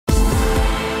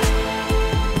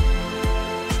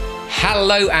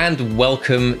Hello and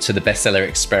welcome to the Bestseller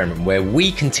Experiment, where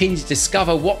we continue to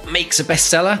discover what makes a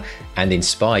bestseller and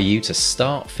inspire you to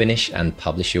start, finish and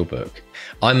publish your book.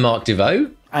 I'm Mark DeVoe.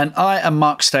 And I am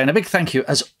Mark Stay. And a big thank you,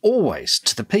 as always,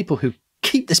 to the people who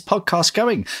keep this podcast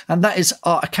going. And that is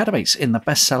our academies in the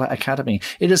Bestseller Academy.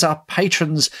 It is our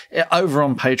patrons over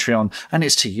on Patreon. And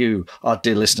it's to you, our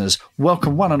dear listeners.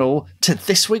 Welcome one and all to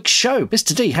this week's show.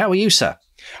 Mr. D, how are you, sir?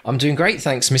 I'm doing great,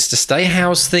 thanks, Mr. Stay.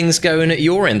 How's things going at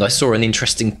your end? I saw an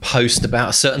interesting post about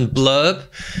a certain blurb.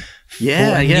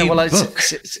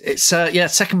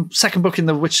 Second book in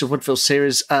the Witch of Woodville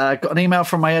series. Got an email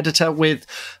from my editor with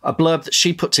a blurb that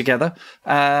she put together,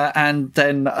 and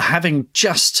then having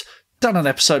just done an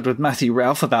episode with Matthew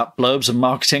Ralph about blurbs and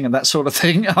marketing and that sort of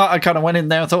thing, I kind of went in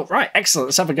there and thought, right, excellent,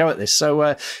 let's have a go at this.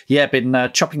 So, been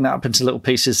chopping that up into little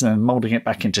pieces and then moulding it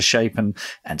back into shape and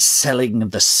selling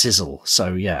the sizzle.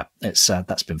 So, yeah, it's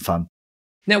that's been fun.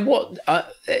 Now, what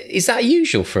is that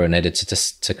usual for an editor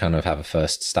to kind of have a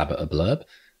first stab at a blurb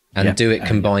and do it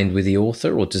combined with the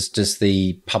author, or does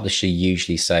the publisher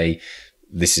usually say,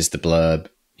 this is the blurb,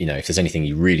 you know, if there's anything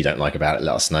you really don't like about it,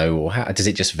 let us know, or how does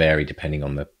it just vary depending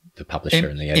on the publisher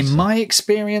and the editor? In my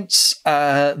experience,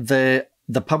 the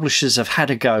publishers have had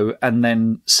a go and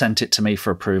then sent it to me for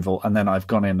approval, and then I've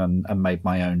gone in and made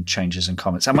my own changes and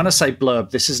comments. And when I say blurb,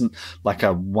 this isn't like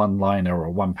a one-liner or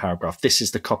a one-paragraph. This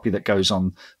is the copy that goes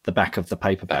on the back of the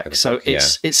paperback.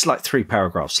 It's like 3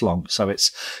 paragraphs long. So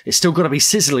it's still got to be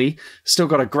sizzly, still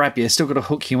got to grab you, still got to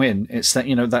hook you in. It's that,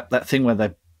 you know, that thing where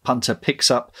the punter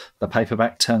picks up the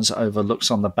paperback, turns it over,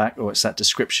 looks on the back, or it's that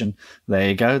description. There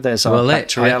you go. There's our back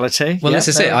to reality. This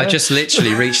is it. I just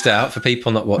literally reached out, for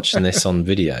people not watching this on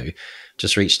video,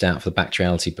 just reached out for the Back to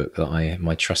Reality book that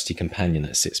my trusty companion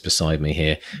that sits beside me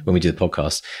here when we do the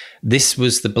podcast. This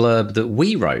was the blurb that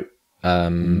we wrote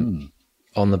on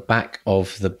the back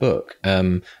of the book.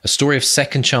 A story of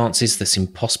second chances that's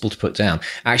impossible to put down.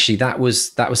 Actually, that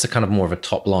was the kind of more of a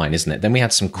top line, isn't it? Then we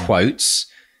had some quotes.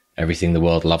 Everything the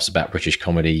world loves about British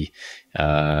comedy,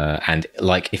 and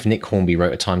like if Nick Hornby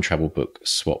wrote a time travel book,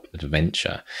 Swap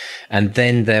Adventure. And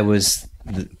then there was,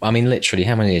 literally,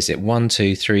 how many is it? 1,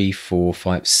 2, 3, 4,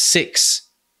 5, 6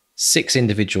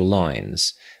 individual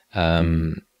lines.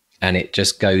 And it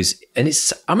just goes, and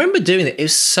I remember doing it. It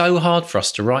was so hard for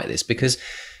us to write this because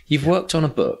you've worked on a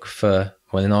book for,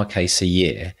 well, in our case, a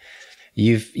year.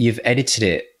 You've edited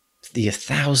it. There are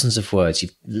thousands of words,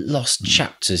 you've lost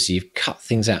chapters, you've cut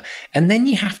things out, and then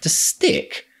you have to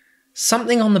stick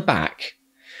something on the back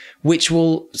which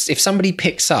will, if somebody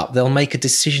picks up, they'll make a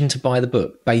decision to buy the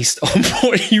book based on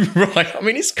what you write. I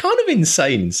mean, it's kind of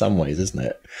insane in some ways, isn't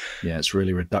it? Yeah, it's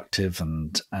really reductive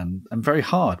and very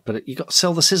hard, but you've got to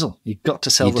sell the sizzle. You've got to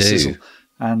sell the sizzle.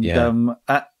 And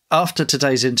after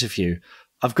today's interview,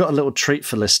 I've got a little treat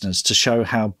for listeners to show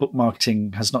how book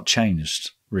marketing has not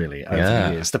changed really over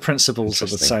the years. The principles are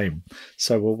the same.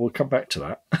 So we'll come back to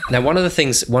that. Now, one of the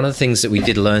things that we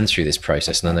did learn through this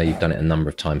process, and I know you've done it a number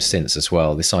of times since as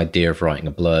well, this idea of writing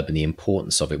a blurb and the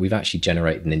importance of it. We've actually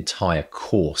generated an entire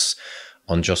course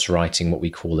on just writing what we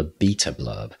call a beta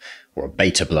blurb, or a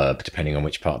beta blurb, depending on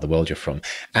which part of the world you're from.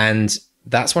 And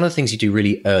that's one of the things you do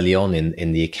really early on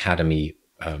in the Academy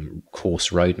course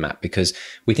roadmap, because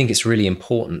we think it's really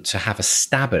important to have a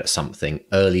stab at something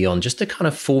early on, just to kind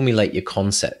of formulate your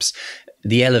concepts.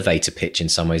 The elevator pitch in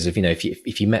some ways of, you know,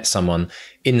 if you met someone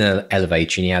in the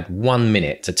elevator and you had 1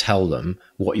 minute to tell them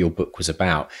what your book was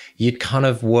about, you'd kind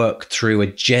of work through a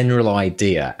general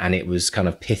idea, and it was kind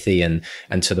of pithy and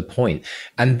to the point.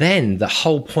 And then the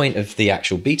whole point of the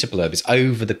actual beta blurb is,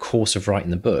 over the course of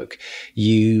writing the book,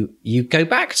 you go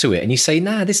back to it and you say,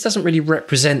 nah, this doesn't really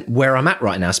represent where I'm at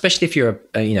right now, especially if you're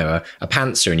a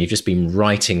pantser and you've just been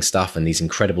writing stuff and these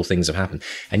incredible things have happened.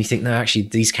 And you think, no, actually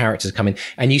these characters come in,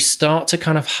 and you start to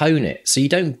kind of hone it. So you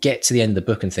don't get to the end of the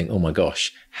book and think, oh my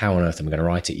gosh, how on earth am I going to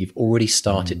write it? You've already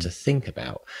started to think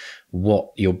about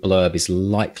what your blurb is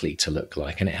likely to look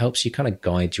like, and it helps you kind of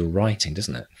guide your writing,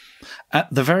 doesn't it? At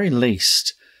the very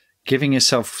least, giving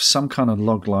yourself some kind of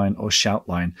log line or shout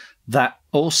line that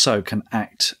also can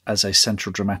act as a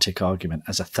central dramatic argument,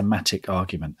 as a thematic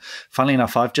argument. Funnily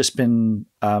enough, I've just been,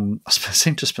 I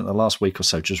seem to have spent the last week or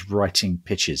so just writing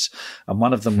pitches, and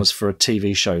one of them was for a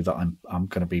TV show that I'm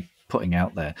going to be putting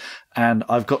out there, and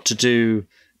I've got to do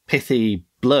pithy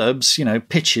blurbs,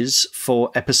 pitches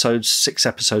for 6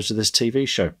 episodes of this TV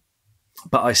show.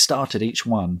 But I started each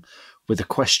one with a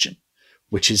question,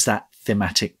 which is that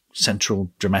thematic,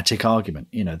 central, dramatic argument,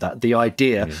 that the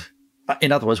idea,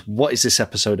 in other words, what is this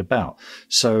episode about?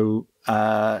 So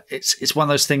it's one of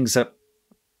those things that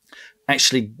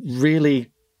actually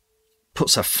really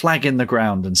puts a flag in the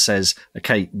ground and says,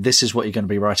 okay, this is what you're going to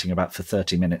be writing about for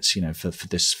 30 minutes, for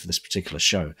this particular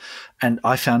show. And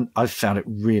I've found it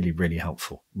really, really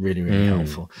helpful, really, really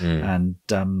helpful. And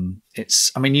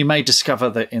you may discover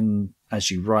that as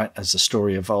you write, as the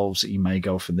story evolves, that you may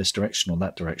go off in this direction or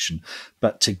that direction.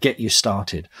 But to get you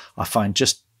started, I find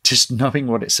just knowing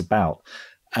what it's about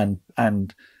and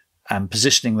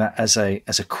positioning that as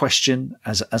a question,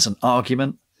 as an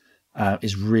argument,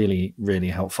 is really, really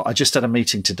helpful. I just had a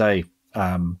meeting today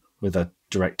with a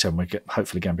director, and we're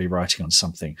hopefully going to be writing on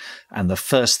something. And the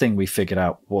first thing we figured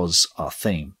out was our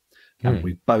theme. And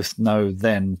we both know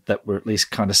then that we're at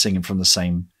least kind of singing from the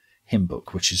same hymn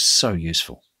book, which is so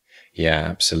useful. Yeah,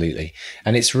 absolutely.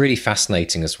 And it's really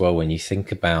fascinating as well when you think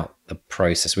about the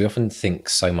process. We often think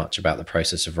so much about the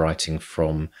process of writing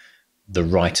from the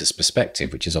writer's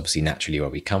perspective, which is obviously naturally where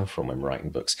we come from when we're writing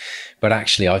books. But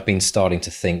actually, I've been starting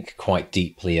to think quite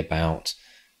deeply about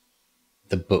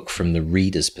the book from the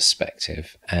reader's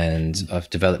perspective. And I've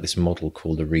developed this model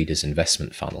called the reader's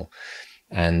investment funnel.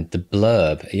 And the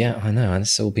blurb, yeah, I know, and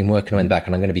it's all been working on the back,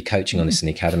 and I'm going to be coaching on this in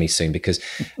the academy soon, because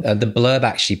the blurb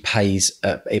actually plays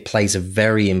a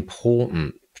very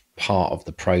important part of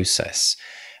the process.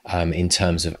 In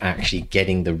terms of actually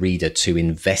getting the reader to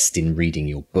invest in reading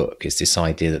your book, is this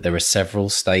idea that there are several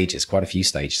stages, quite a few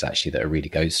stages actually, that a reader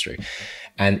goes through.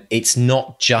 And it's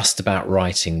not just about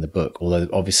writing the book, although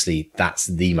obviously that's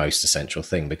the most essential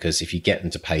thing, because if you get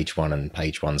them to page 1 and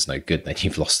page 1's no good, then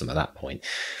you've lost them at that point.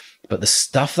 But the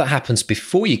stuff that happens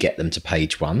before you get them to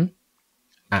page 1,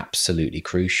 absolutely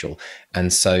crucial.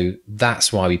 And so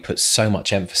that's why we put so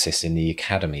much emphasis in the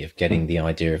academy of getting the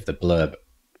idea of the blurb,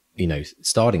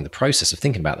 starting the process of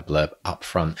thinking about the blurb up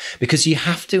front, because you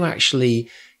have to actually,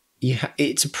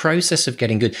 it's a process of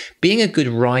getting good. Being a good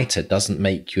writer doesn't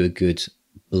make you a good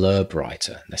blurb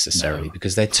writer necessarily,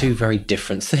 because they're two very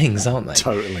different things, aren't they?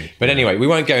 Totally. But anyway, we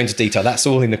won't go into detail. That's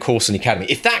all in the course in the academy.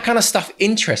 If that kind of stuff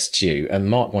interests you, and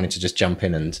Mark wanted to just jump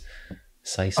in and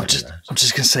say something. I'm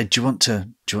just going to say, do you want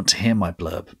to hear my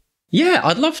blurb? Yeah,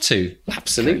 I'd love to.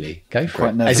 Absolutely. Okay. Go for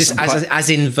it. As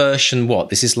in version what?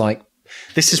 This is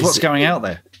what's going out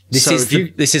there. This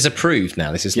is approved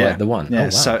now. This is like the one. Yeah. Oh, wow.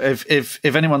 So if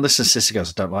anyone listens to this and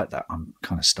goes, I don't like that, I'm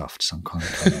kind of stuffed. So I'm kind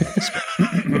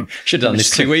of should have done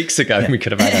this 2 weeks ago. Yeah. We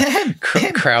could have had a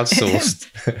crowdsourced.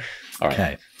 All right.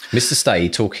 Okay. Mr. Stay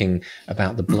talking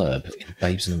about the blurb in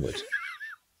Babes in the Wood.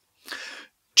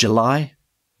 July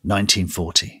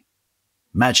 1940.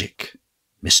 Magic,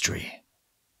 mystery,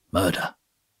 murder.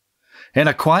 In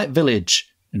a quiet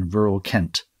village in rural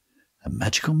Kent, a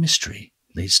magical mystery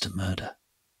leads to murder.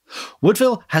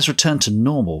 Woodville has returned to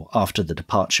normal after the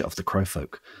departure of the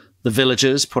Crowfolk. The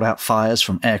villagers put out fires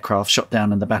from aircraft shot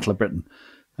down in the Battle of Britain,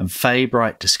 and Fay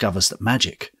Bright discovers that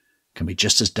magic can be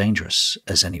just as dangerous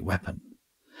as any weapon.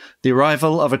 The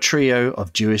arrival of a trio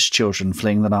of Jewish children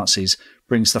fleeing the Nazis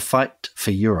brings the fight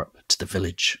for Europe to the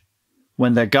village.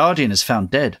 When their guardian is found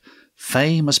dead,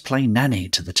 Fay must play nanny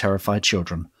to the terrified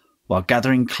children, while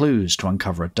gathering clues to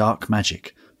uncover a dark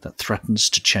magic that threatens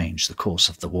to change the course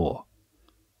of the war.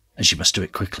 And she must do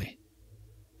it quickly.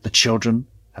 The children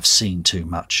have seen too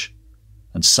much,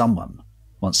 and someone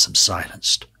wants them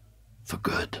silenced for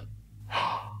good.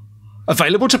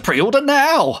 Available to pre-order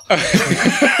now! And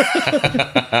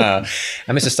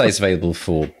Mr. Stay is available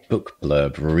for book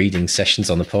blurb reading sessions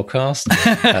on the podcast.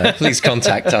 Please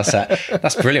contact us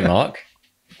That's brilliant, Mark.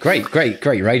 Great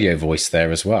radio voice there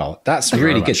as well. That's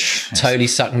really good. Yes. Totally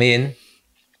sucked me in.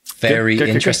 Very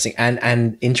interesting. Good.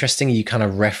 And interesting, you kind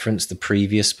of referenced the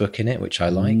previous book in it, which I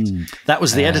liked. That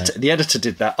was the editor. The editor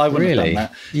did that. I wouldn't have done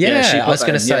that. Yeah, I was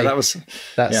going to say,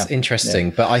 that's interesting.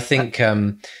 Yeah. But I think,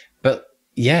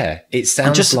 it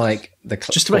sounds like the...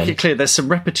 Just to make it clear, there's some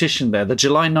repetition there. The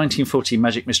July 1940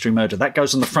 Magic Mystery Murder, that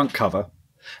goes on the front cover.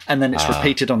 And then it's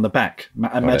repeated on the back.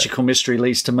 A magical mystery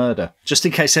leads to murder. Just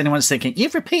in case anyone's thinking,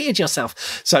 you've repeated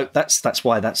yourself. So that's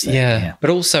why that's there. Yeah.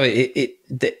 But also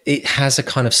it has a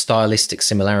kind of stylistic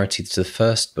similarity to the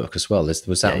first book as well.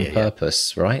 Was that on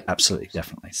purpose, right? Absolutely,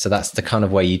 definitely. So that's the kind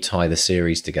of way you tie the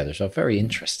series together. So very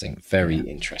interesting. Very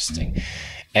interesting.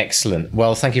 Excellent.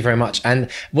 Well, thank you very much. And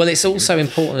it's also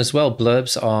important as well.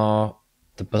 Blurbs are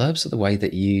the way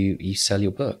that you sell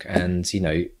your book, and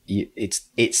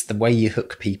it's the way you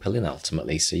hook people in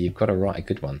ultimately. So you've got to write a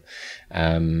good one,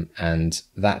 and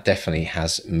that definitely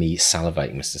has me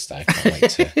salivating, Mr. Stay. I can't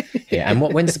wait to hear. And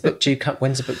when's the book due?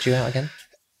 When's the book due out again?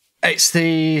 I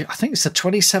think it's the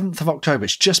 27th of October.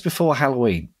 It's just before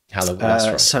Halloween. That's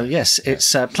right. So yes,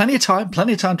 it's plenty of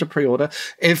time to pre-order.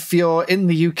 If you're in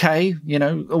the UK,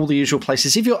 all the usual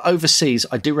places. If you're overseas,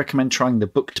 I do recommend trying the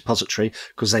Book Depository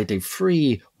because they do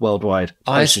free worldwide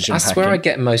postage and I packing. swear I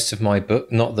get most of my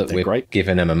book. Not that They're great.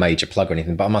 giving them a major plug or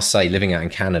anything, but I must say, living out in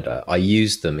Canada, I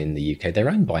use them in the UK. They're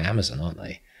owned by Amazon, aren't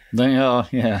they? They are,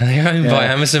 yeah. They're owned by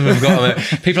Amazon. We've got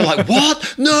them. People are like,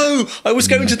 what? No, I was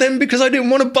going to them because I didn't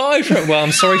want to buy from it. Well,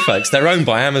 I'm sorry, folks. They're owned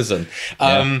by Amazon.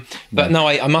 But no,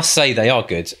 I must say they are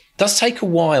good. It does take a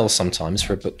while sometimes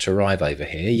for a book to arrive over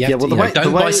here.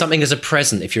 Don't buy something as a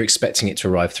present if you're expecting it to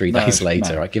arrive 3 days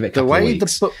later. I give it a couple of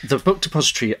weeks. The Book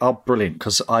Depository are brilliant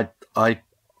because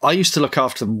I used to look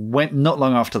after them not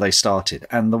long after they started,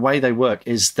 and the way they work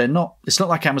is it's not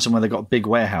like Amazon where they've got a big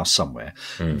warehouse somewhere.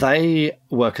 They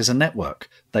work as a network.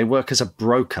 They work as a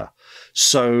broker.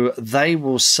 So they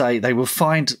will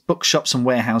find bookshops and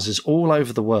warehouses all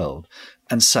over the world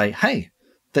and say, hey,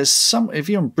 if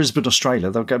you're in Brisbane,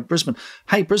 Australia, they'll go, Brisbane,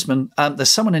 hey, Brisbane,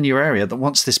 there's someone in your area that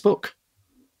wants this book.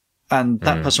 And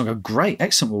that person will go, great,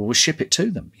 excellent, we'll ship it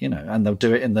to them, and they'll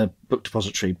do it in the Book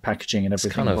Depository packaging and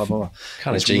everything, blah, blah, blah.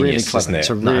 Kind of genius, isn't it? It's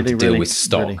really, deal with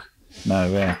stock.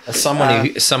 As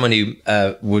someone who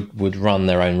would run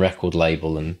their own record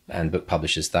label and book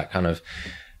publishers, that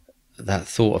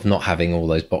thought of not having all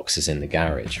those boxes in the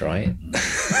garage, right?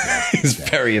 It's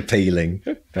very appealing.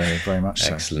 Very, very much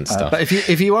so. Excellent stuff. But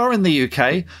if you are in the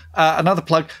UK, another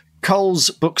plug, Coles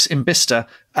Books in Bicester,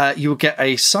 you will get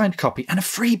a signed copy and a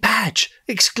free badge,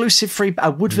 exclusive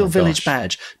a Woodville Village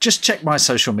badge. Just check my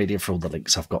social media for all the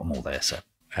links. I've got them all there. So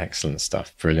excellent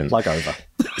stuff. Brilliant. Plug over.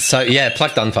 So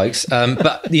plug done, folks.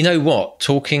 But you know what?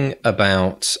 Talking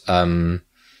about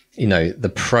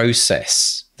the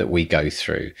process that we go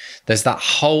through, there's that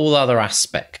whole other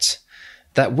aspect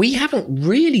that we haven't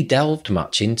really delved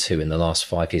much into in the last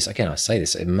 5 years. Again, I say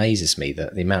this, it amazes me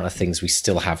that the amount of things we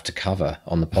still have to cover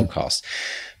on the podcast.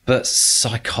 But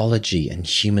psychology and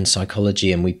human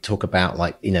psychology, and we talk about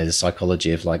the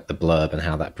psychology of the blurb and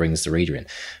how that brings the reader in.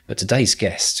 But today's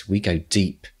guest, we go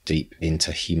deep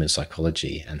into human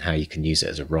psychology and how you can use it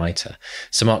as a writer.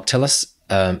 So Mark, tell us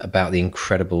about the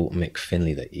incredible Mick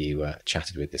Finlay that you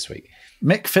chatted with this week.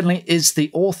 Mick Finlay is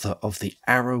the author of the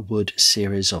Arrowood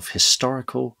series of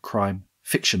historical crime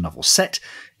fiction novels set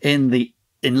in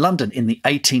London in the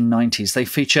 1890s. They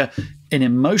feature an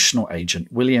emotional agent,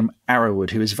 William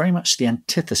Arrowood, who is very much the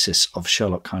antithesis of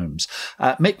Sherlock Holmes.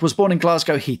 Mick was born in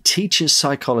Glasgow. He teaches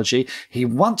psychology. He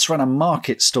once ran a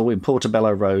market stall in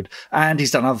Portobello Road, and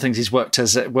he's done other things. He's worked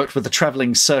with the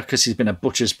travelling circus. He's been a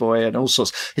butcher's boy and all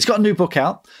sorts. He's got a new book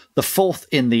out, the fourth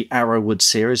in the Arrowood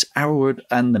series, Arrowood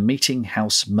and the Meeting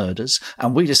House Murders,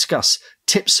 and we discuss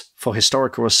tips for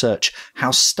historical research,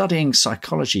 how studying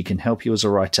psychology can help you as a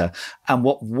writer, and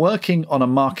what working on a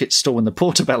market stall in the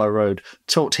Portobello Road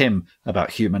taught him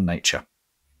about human nature.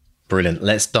 Brilliant.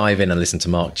 Let's dive in and listen to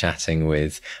Mark chatting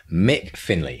with Mick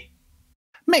Finlay.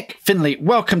 Mick Finlay,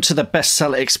 welcome to the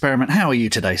Bestseller Experiment. How are you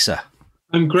today, sir?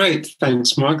 I'm great.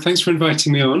 Thanks, Mark. Thanks for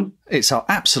inviting me on. It's our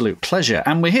absolute pleasure.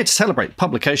 And we're here to celebrate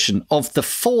publication of the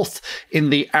fourth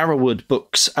in the Arrowood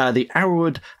books, the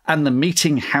Arrowood and the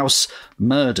Meeting House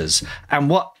Murders. And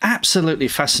what absolutely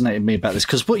fascinated me about this,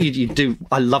 because what you do,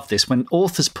 I love this, when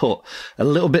authors put a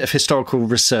little bit of historical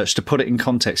research to put it in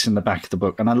context in the back of the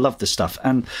book. And I love this stuff.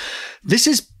 And this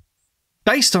is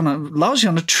based on largely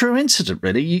on a true incident,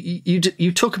 really.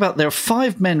 You talk about there are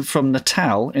 5 men from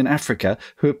Natal in Africa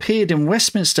who appeared in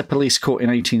Westminster Police Court in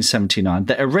 1879.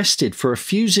 They're arrested for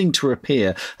refusing to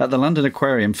appear at the London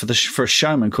Aquarium for a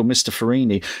showman called Mr.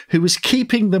 Farini, who was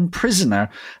keeping them prisoner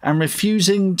and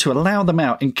refusing to allow them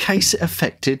out in case it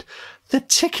affected the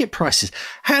ticket prices.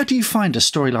 How do you find a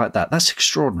story like that? That's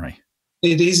extraordinary.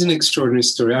 It is an extraordinary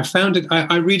story. I found it.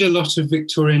 I read a lot of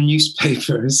Victorian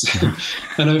newspapers,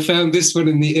 and I found this one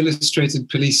in the Illustrated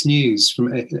Police News from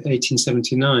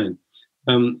 1879.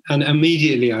 And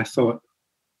immediately I thought,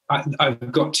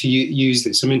 I've got to use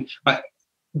this. I mean,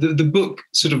 the book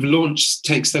sort of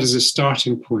takes that as a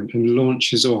starting point and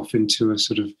launches off into a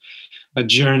sort of a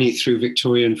journey through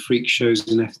Victorian freak shows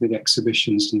and ethnic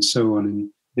exhibitions and so on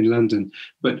in London,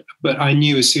 but I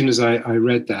knew as soon as I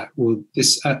read that, well,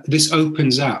 this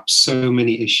opens up so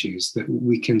many issues that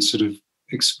we can sort of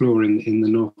explore in the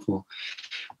novel.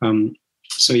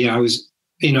 So yeah, I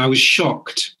was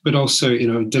shocked, but also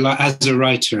as a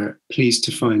writer, pleased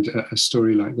to find a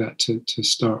story like that to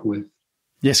start with.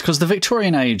 Yes, because the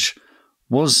Victorian age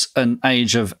was an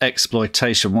age of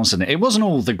exploitation, wasn't it? It wasn't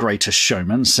all the Greatest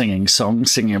Showman singing songs,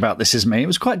 singing about "This Is Me." It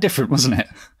was quite different, wasn't it?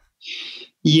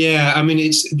 Yeah, I mean,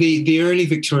 it's the early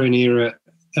Victorian era.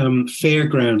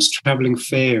 Fairgrounds, travelling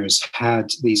fairs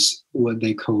had these what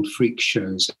they called freak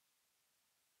shows,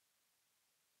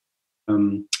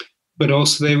 But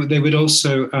also they would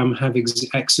also have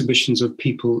exhibitions of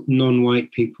people,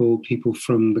 non-white people, people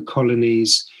from the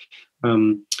colonies,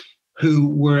 who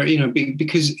were,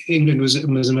 because England was a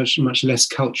much less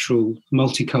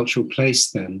multicultural place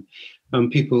then.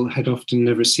 People had often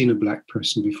never seen a black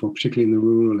person before, particularly in the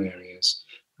rural areas.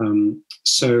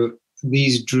 So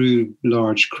these drew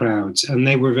large crowds, and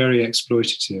they were very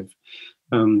exploitative.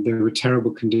 There were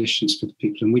terrible conditions for the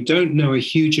people, and we don't know a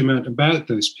huge amount about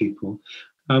those people.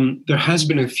 There has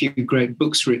been a few great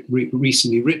books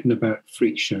recently written about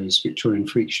freak shows, Victorian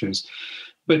freak shows,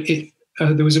 but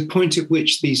there was a point at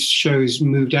which these shows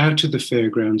moved out of the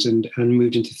fairgrounds and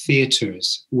moved into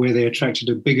theatres, where they attracted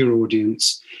a bigger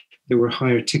audience. There were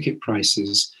higher ticket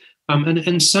prices,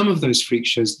 and some of those freak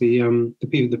shows,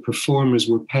 the performers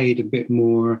were paid a bit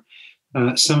more.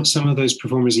 Some of those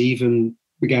performers even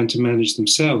began to manage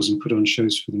themselves and put on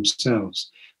shows for themselves.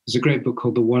 There's a great book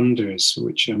called The Wonders,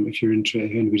 which, if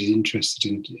anybody's interested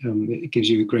in, it gives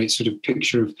you a great sort of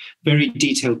very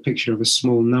detailed picture of a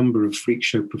small number of freak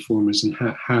show performers and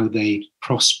how they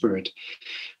prospered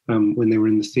when they were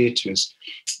in the theatres.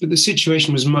 But the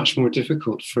situation was much more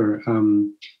difficult for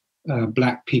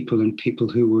black people and people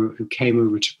who came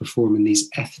over to perform in these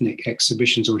ethnic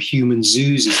exhibitions, or human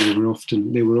zoos, as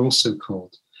they were also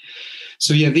called.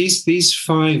 So yeah, these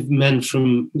 5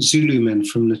 Zulu men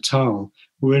from Natal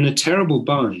were in a terrible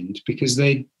bind, because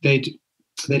they'd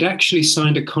actually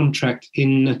signed a contract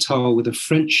in Natal with a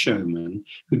French showman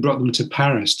who brought them to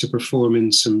Paris to perform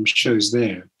in some shows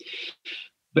there.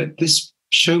 But this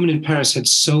showman in Paris had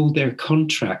sold their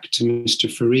contract to Mr.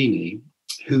 Farini,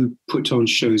 who put on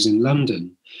shows in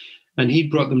London. And he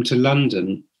brought them to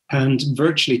London and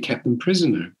virtually kept them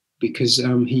prisoner, because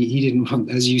he didn't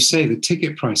want, as you say, the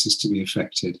ticket prices to be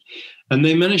affected. And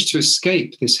they managed to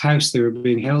escape this house they were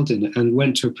being held in and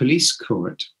went to a police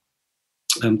court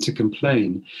to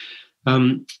complain.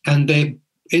 And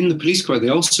in the police court, they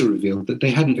also revealed that they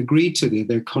hadn't agreed to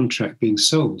their contract being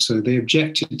sold. So they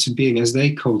objected to being, as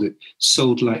they called it,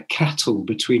 sold like cattle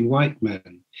between white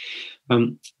men.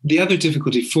 The other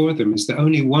difficulty for them is that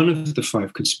only one of the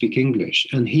 5 could speak English,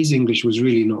 and his English was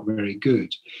really not very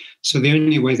good. So the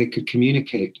only way they could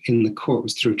communicate in the court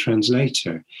was through a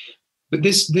translator. But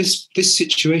this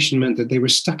situation meant that they were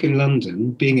stuck in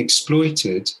London, being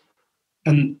exploited.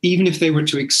 And even if they were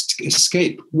to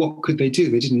escape, what could they do?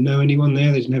 They didn't know anyone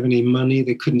there. They didn't have any money.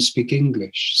 They couldn't speak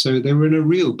English. So they were in a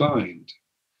real bind.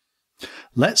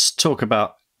 Let's talk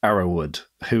about Arrowood,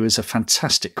 who is a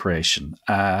fantastic creation.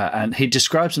 And he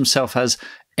describes himself as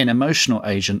an emotional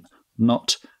agent,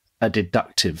 not a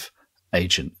deductive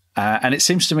agent. And it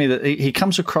seems to me that he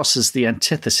comes across as the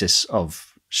antithesis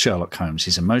of Sherlock Holmes.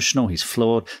 He's emotional, he's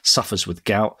flawed, suffers with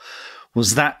gout.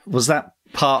 Was that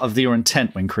part of your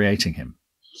intent when creating him?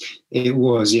 It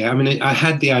was, yeah. I mean, I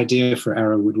had the idea for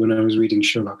Arrowood when I was reading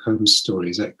Sherlock Holmes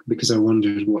stories, because I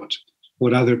wondered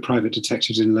what other private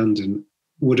detectives in London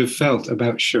would have felt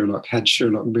about Sherlock had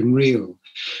Sherlock been real.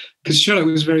 Because Sherlock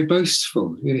was very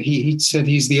boastful. He said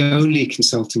he's the only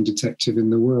consulting detective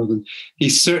in the world, and he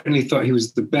certainly thought he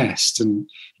was the best. And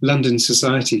London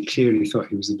society clearly thought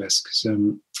he was the best, because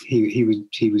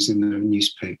he was in the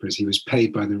newspapers. He was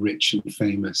paid by the rich and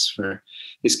famous for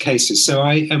his cases. So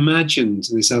I imagined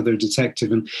this other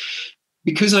detective, and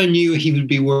because I knew he would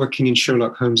be working in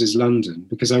Sherlock Holmes's London,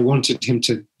 because I wanted him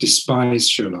to despise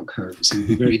Sherlock Holmes and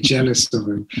be very jealous of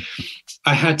him,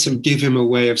 I had to give him a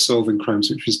way of solving crimes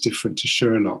which was different to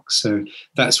Sherlock. So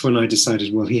that's when I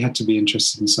decided, well, he had to be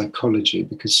interested in psychology,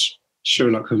 because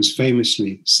Sherlock Holmes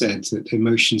famously said that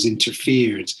emotions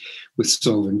interfered with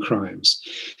solving crimes.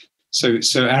 So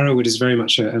Arrowood is very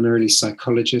much an early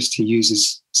psychologist. He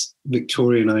uses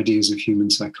Victorian ideas of human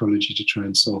psychology to try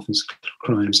and solve his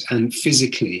crimes. And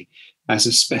physically, as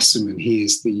a specimen, he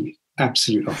is the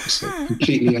absolute opposite.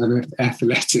 Completely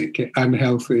unathletic,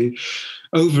 unhealthy,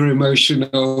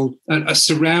 over-emotional, and he's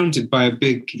surrounded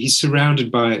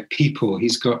by people.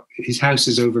 His house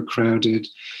is overcrowded.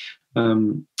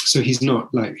 So he's not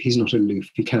aloof.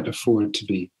 He can't afford to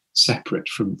be separate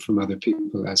from other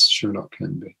people as Sherlock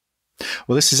can be.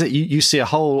 Well, this is it. You see a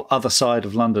whole other side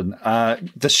of London.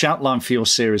 The shout line for your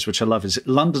series, which I love, is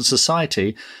London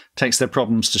society takes their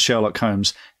problems to Sherlock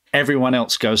Holmes. Everyone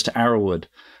else goes to Arrowood.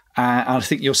 I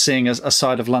think you're seeing a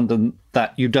side of London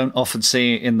that you don't often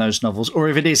see in those novels. Or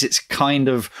if it is, it's kind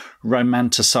of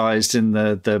romanticized in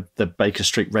the Baker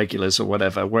Street Regulars or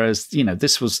whatever. Whereas,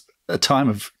 this was a time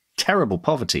of terrible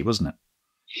poverty, wasn't it?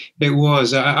 It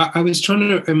was. I was trying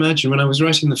to imagine when I was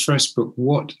writing the first book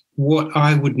what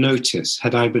I would notice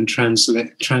had I been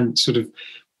sort of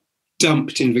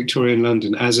dumped in Victorian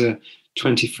London as a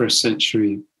 21st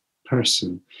century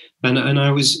person. And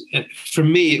I was, for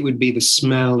me, it would be the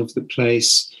smell of the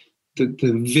place, the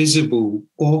visible,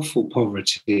 awful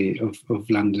poverty of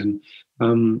London,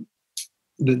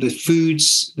 the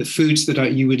foods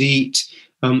that you would eat,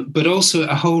 but also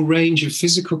a whole range of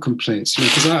physical complaints.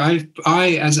 Because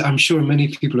I, as I'm sure many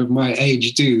people of my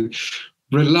age do,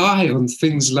 rely on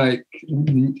things like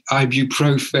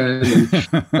ibuprofen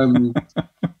and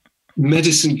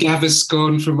medicine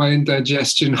Gaviscon for my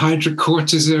indigestion,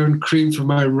 hydrocortisone cream for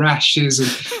my rashes,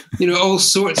 and all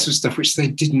sorts of stuff which they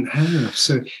didn't have.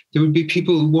 So there would be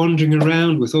people wandering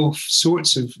around with all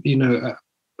sorts of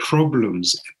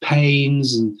problems,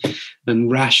 pains and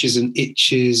rashes and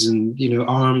itches and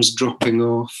arms dropping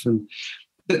off. And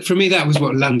for me, that was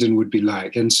what London would be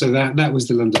like, and so that was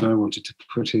the London I wanted to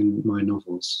put in my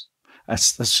novels.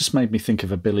 That's just made me think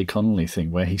of a Billy Connolly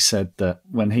thing where he said that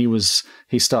when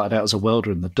he started out as a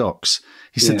welder in the docks,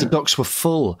 he said the docks were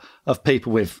full of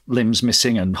people with limbs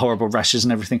missing and horrible rashes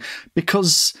and everything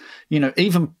because,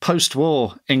 even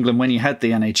post-war England, when you had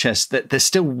the NHS, that there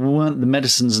still weren't the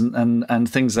medicines and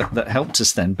things that helped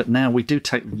us then. But now we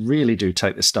really do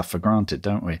take this stuff for granted,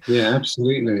 don't we? Yeah,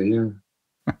 absolutely. Yeah.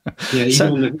 Yeah,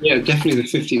 definitely the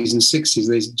 50s and 60s,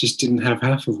 they just didn't have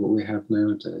half of what we have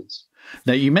nowadays.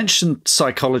 Now, you mentioned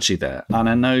psychology there, and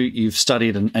I know you've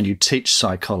studied and you teach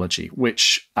psychology,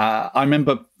 which I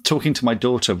remember talking to my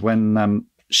daughter when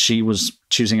she was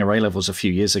choosing her A-levels a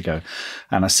few years ago,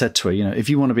 and I said to her, if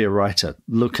you want to be a writer,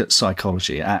 look at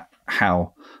psychology, at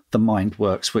how the mind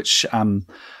works, which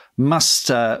must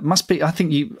be, I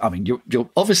think you're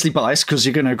obviously biased because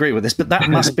you're going to agree with this, but that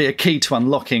must be a key to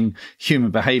unlocking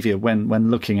human behavior when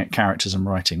looking at characters and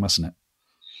writing, mustn't it?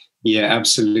 Yeah,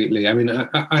 absolutely. I mean,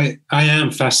 I am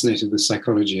fascinated with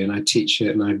psychology, and I teach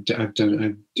it, and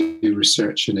I do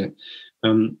research in it.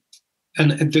 And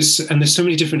there's so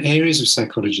many different areas of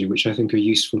psychology which I think are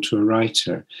useful to a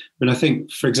writer. And I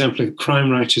think, for example, crime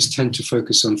writers tend to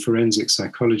focus on forensic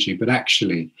psychology, but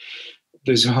actually,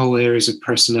 there's whole areas of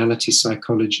personality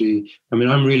psychology. I mean,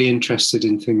 I'm really interested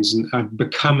in things, and I've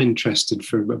become interested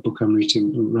for a book I'm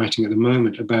writing at the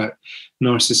moment about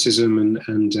narcissism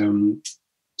and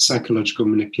psychological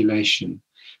manipulation,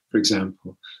 for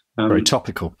example. Very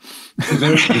topical.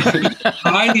 Very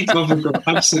highly topical,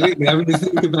 absolutely. I mean, you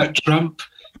think about Trump,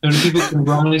 and people can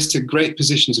rise to great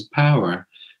positions of power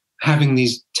having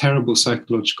these terrible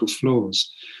psychological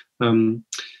flaws.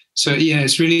 So yeah,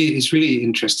 it's really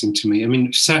interesting to me. I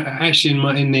mean, actually,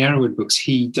 in the Arrowood books,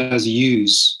 he does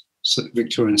use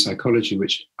Victorian psychology,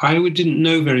 which I didn't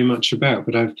know very much about,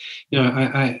 but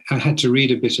I had to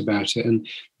read a bit about it. And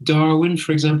Darwin,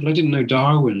 for example, I didn't know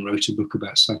Darwin wrote a book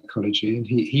about psychology, and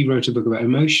he wrote a book about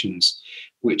emotions,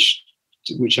 which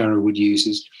Arrowood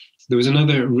uses. There was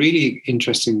another really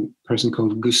interesting person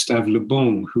called Gustave Le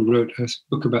Bon who wrote a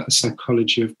book about the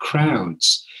psychology of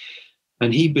crowds.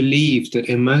 And he believed that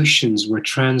emotions were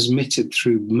transmitted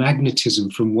through magnetism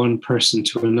from one person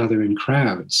to another in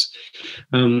crowds.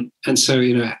 And so,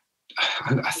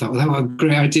 I thought, well, that was a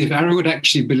great idea. If Arrowood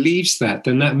actually believes that,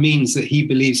 then that means that he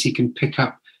believes he can pick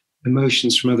up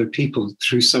emotions from other people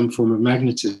through some form of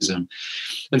magnetism.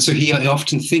 And so he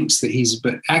often thinks that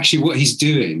but actually what he's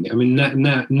doing, I mean,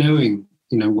 now knowing,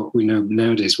 what we know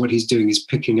nowadays, what he's doing is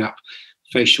picking up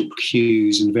facial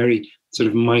cues and very sort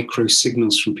of micro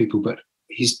signals from people, but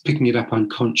he's picking it up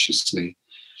unconsciously,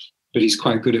 but he's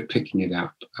quite good at picking it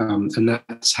up. And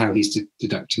that's how he's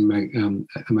deducting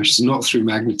emotions, not through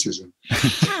magnetism.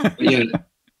 Yeah,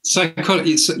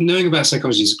 psychology. Knowing about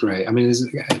psychology is great. I mean,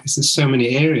 there's so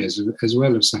many areas as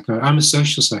well of psychology. I'm a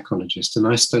social psychologist, and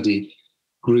I study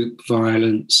group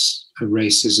violence,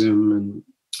 racism,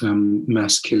 and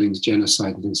mass killings,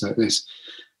 genocide, and things like this.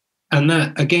 And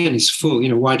that again is full.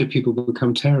 Why do people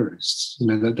become terrorists?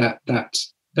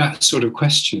 That sort of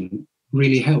question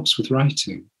really helps with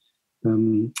writing.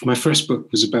 My first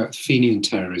book was about Fenian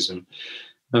terrorism.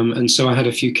 And so I had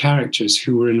a few characters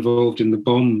who were involved in the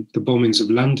bombings of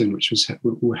London, which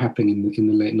were happening in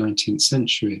the late 19th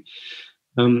century.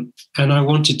 And I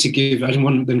didn't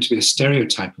want them to be a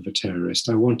stereotype of a terrorist.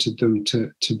 I wanted them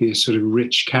to be a sort of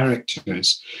rich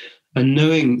characters. And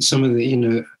knowing some of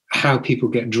the, how people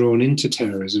get drawn into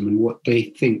terrorism and what they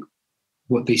think,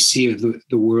 what they see of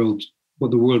the world, what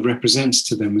the world represents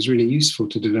to them was really useful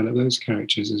to develop those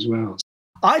characters as well.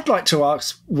 I'd like to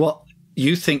ask what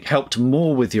you think helped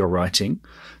more with your writing,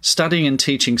 studying and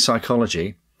teaching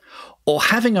psychology, or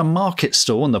having a market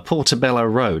stall on the Portobello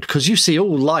Road, because you see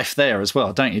all life there as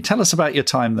well, don't you? Tell us about your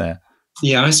time there.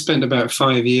 Yeah, I spent about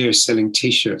 5 years selling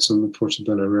T-shirts on the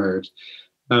Portobello Road.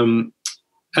 And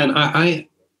I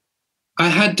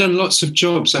had done lots of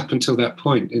jobs up until that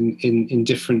point in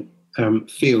different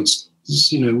fields,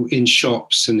 in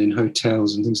shops and in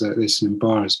hotels and things like this, and in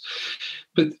bars.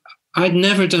 But I'd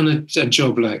never done a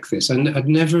job like this. I'd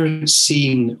never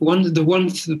seen the one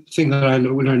thing that I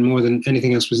learned more than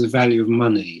anything else was the value of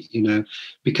money,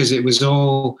 because it was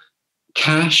all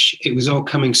cash. It was all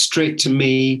coming straight to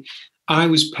me. I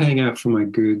was paying out for my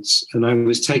goods and I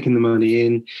was taking the money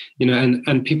in,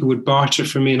 and people would barter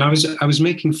for me. And I was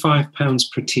making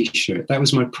 £5 per t-shirt. That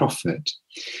was my profit.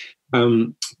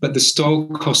 But the stall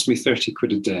cost me 30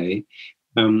 quid a day.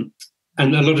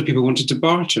 And a lot of people wanted to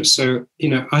barter. So,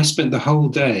 I spent the whole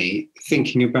day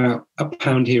thinking about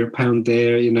 £1 here, £1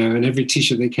 there, and every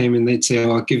t-shirt they came in, they'd say,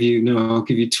 oh, I'll give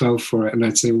you 12 for it. And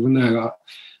I'd say, well, no,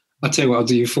 I'll tell you what, I'll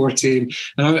do you 14.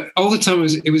 And all the time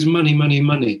it was money, money,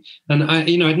 money. And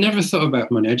I'd never thought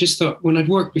about money. I just thought when I'd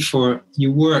worked before,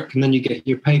 you work and then you get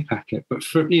your pay packet. But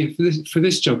for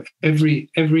this job, every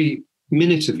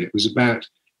minute of it was about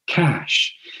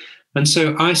cash. And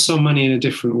so I saw money in a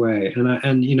different way.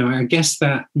 And I guess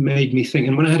that made me think.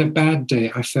 And when I had a bad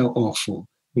day, I felt awful,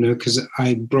 because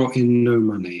I brought in no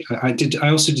money. I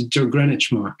also did a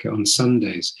Greenwich market on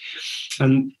Sundays.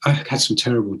 And I had some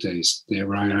terrible days there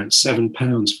where I earned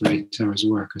 £7 for 8 hours of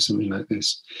work or something like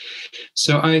this.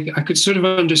 So I could sort of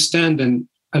understand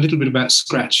a little bit about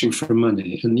scratching for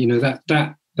money. And,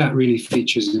 that really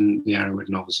features in the Arrowood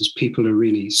novels, is people are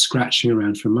really scratching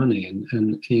around for money,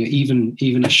 and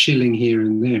even a shilling here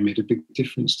and there made a big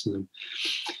difference to them.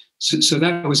 So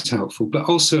that was helpful. But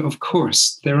also, of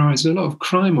course, there is a lot of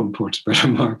crime on Portobello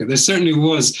Market. There certainly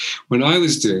was when I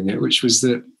was doing it, which was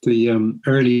the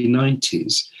early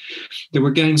 90s. There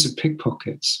were gangs of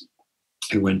pickpockets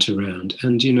who went around,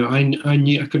 and I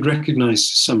knew I could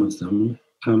recognise some of them.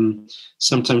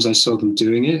 Sometimes I saw them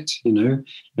doing it,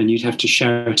 and you'd have to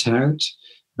shout out,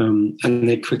 and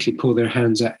they'd quickly pull their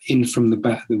hands in from the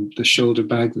back, the shoulder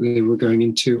bag that they were going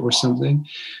into or something.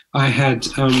 I had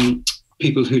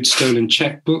people who'd stolen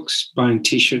checkbooks, buying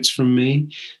T-shirts from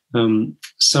me.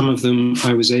 Some of them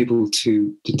I was able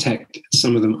to detect.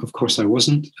 Some of them, of course, I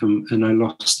wasn't, and I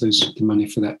lost the money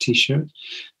for that T-shirt.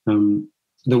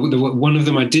 One of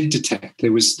them I did detect.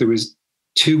 There was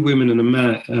 2 women and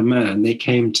a man. They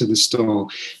came to the stall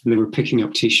and they were picking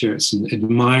up T-shirts and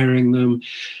admiring them.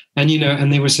 And,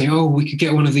 and they were saying, oh, we could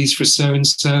get one of these for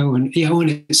so-and-so. And,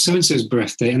 and it's so-and-so's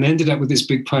birthday. And they ended up with this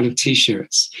big pile of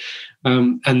T-shirts.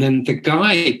 And then the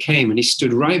guy came and he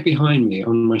stood right behind me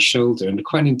on my shoulder in a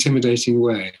quite intimidating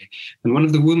way. And one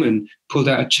of the women pulled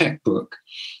out a checkbook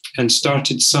and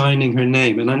started signing her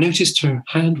name. And I noticed her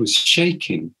hand was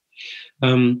shaking.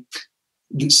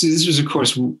 This was, of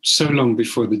course, so long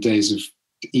before the days of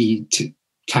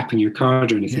tapping your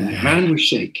card or anything. Yeah. Her hand was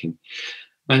shaking.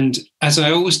 And as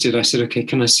I always did, I said, okay,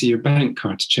 can I see your bank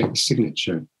card to check the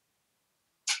signature?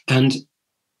 And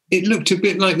it looked a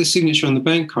bit like the signature on the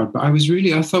bank card, but I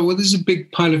thought, well, there's a big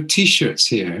pile of T-shirts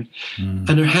here.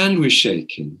 And her hand was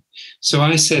shaking. So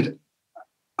I said,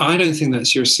 I don't think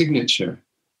that's your signature.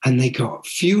 And they got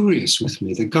furious with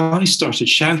me. The guy started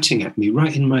shouting at me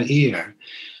right in my ear.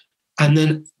 And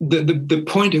then the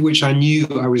point at which I knew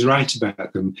I was right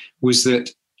about them was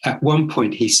that at one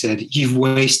point he said, "You've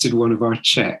wasted one of our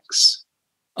checks."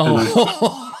 Oh,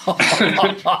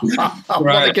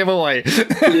 what a giveaway!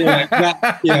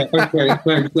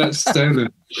 Okay, that's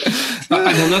stolen.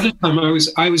 And another time,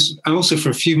 I was also for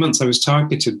a few months I was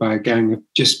targeted by a gang of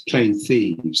just plain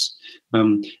thieves,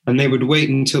 and they would wait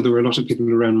until there were a lot of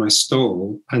people around my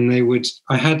stall, and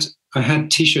I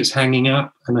had T-shirts hanging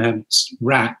up and I had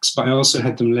racks, but I also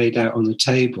had them laid out on the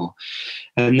table.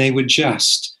 And they would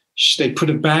they'd put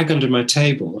a bag under my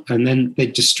table and then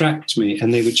they'd distract me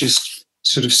and they would just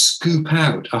sort of scoop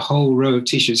out a whole row of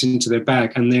T-shirts into their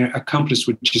bag, and their accomplice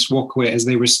would just walk away as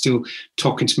they were still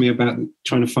talking to me about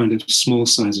trying to find a small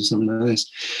size or something like this.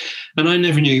 And I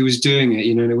never knew he was doing it.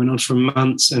 It went on for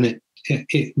months, and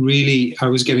it really, I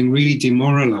was getting really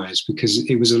demoralized because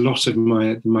it was a lot of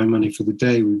my money for the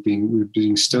day were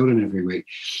being stolen every week.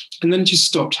 And then it just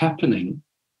stopped happening.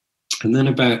 And then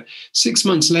about 6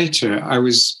 months later, I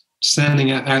was standing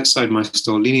outside my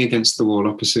stall, leaning against the wall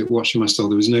opposite, watching my stall.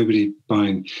 There was nobody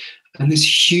buying. And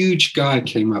this huge guy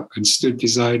came up and stood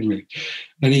beside me.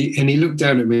 And he looked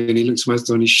down at me and he looked at my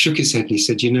stall and he shook his head and he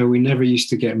said, we never used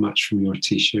to get much from your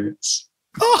T-shirts.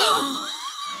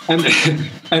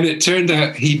 And it turned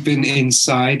out he'd been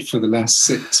inside for the last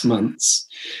 6 months.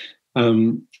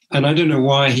 And I don't know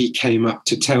why he came up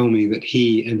to tell me that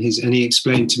and he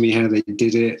explained to me how they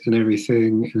did it and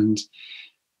everything.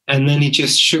 And then he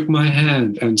just shook my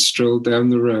hand and strolled down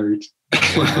the road.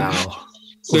 Wow.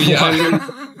 So yeah,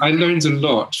 I learned a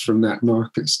lot from that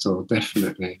market stall,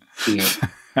 definitely. Yeah.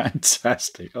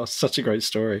 Fantastic. Oh, such a great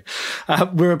story.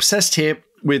 We're obsessed here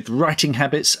with writing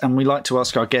habits, and we like to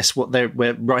ask our guests what their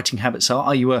writing habits are.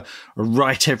 Are you a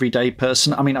write everyday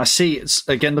person? I mean, I see it's,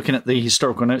 again, looking at the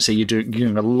historical notes here, you're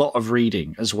doing a lot of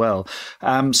reading as well.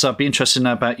 So I'd be interested to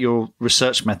know about your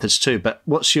research methods too. But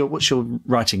what's your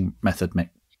writing method, Mick?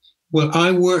 Well,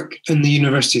 I work in the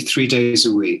university 3 days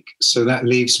a week. So that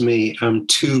leaves me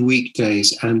 2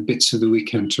 weekdays and bits of the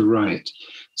weekend to write.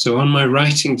 So on my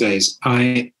writing days,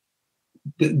 I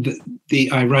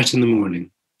write in the morning.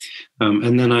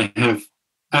 And then I have,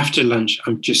 after lunch,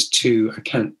 I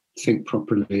can't think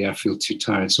properly. I feel too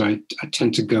tired. So I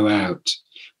tend to go out.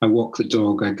 I walk the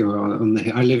dog. I go on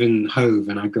the, I live in Hove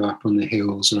and I go up on the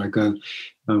hills, or I go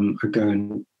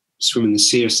and swim in the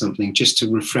sea or something just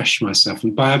to refresh myself.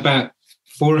 And by about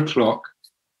 4 o'clock,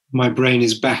 my brain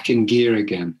is back in gear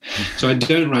again. So I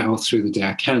don't write all through the day.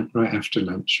 I can't write after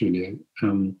lunch really.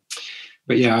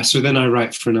 But yeah, so then I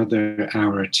write for another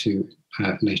hour or two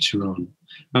later on.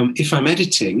 If I'm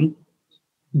editing,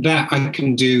 that I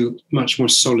can do much more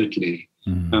solidly.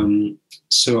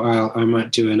 So I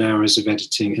might do an hour's of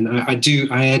editing, and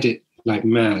I edit like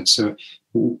mad. So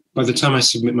by the time I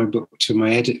submit my book to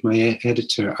my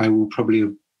editor, I will probably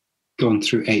have gone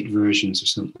through 8 versions or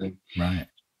something. Right.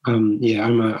 Yeah,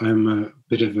 I'm a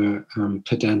bit of a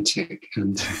pedantic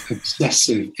and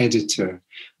obsessive editor.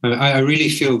 I really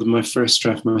feel that my first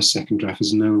draft, my second draft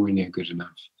is nowhere near good enough.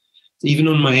 Even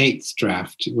on my 8th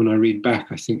draft, when I read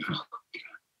back, I think, oh,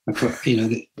 God, I thought,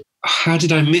 how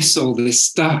did I miss all this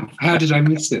stuff? How did I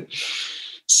miss it?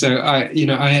 So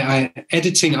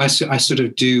editing, I sort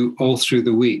of do all through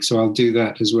the week. So I'll do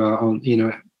that as well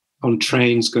on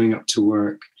trains going up to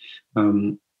work.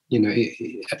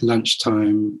 At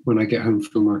lunchtime when I get home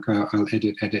from work, I'll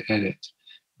edit.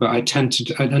 But I tend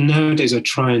to, and nowadays I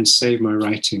try and save my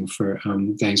writing for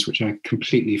days which are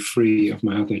completely free of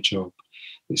my other job.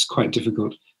 It's quite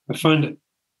difficult. I find that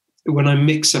when I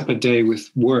mix up a day with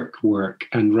work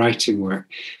and writing work,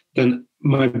 then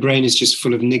my brain is just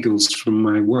full of niggles from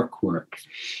my work.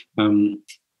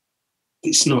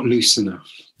 It's not loose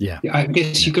enough. Yeah. I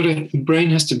guess the brain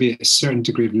has to be at a certain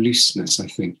degree of looseness, I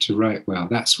think, to write well.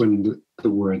 That's when the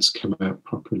words come out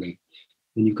properly.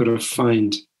 And you've got to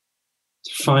find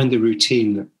the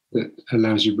routine that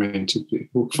allows your brain to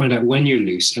find out when you're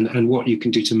loose and what you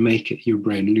can do to make your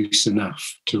brain loose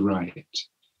enough to write.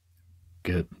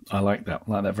 Good. I like that.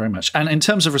 I like that very much. And in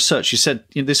terms of research, you said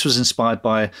this was inspired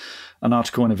by an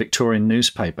article in a Victorian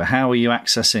newspaper. How are you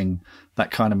accessing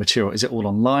that kind of material? Is it all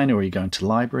online, or are you going to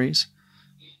libraries?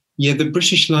 Yeah, the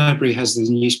British Library has the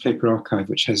newspaper archive,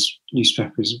 which has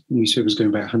newspapers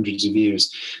going back hundreds of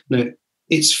years. Now,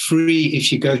 it's free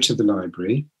if you go to the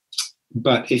library,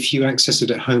 but if you access it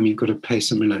at home, you've got to pay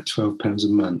something like £12 a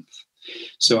month.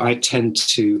 So I tend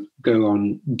to go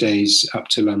on days up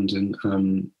to London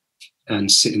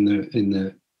and sit in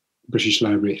the British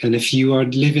Library. And if you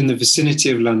live in the vicinity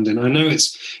of London, I know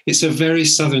it's a very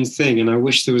southern thing, and I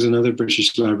wish there was another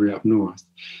British Library up north.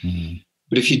 Mm-hmm.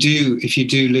 But if you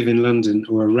do live in London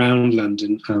or around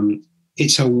London,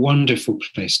 it's a wonderful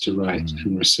place to write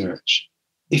and research.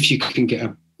 If you can go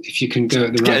at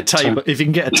the right time. If you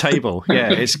can get a table,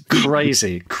 yeah, it's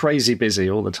crazy busy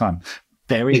all the time.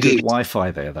 Very good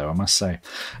Wi-Fi there, though, I must say.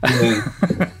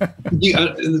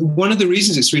 Yeah. One of the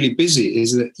reasons it's really busy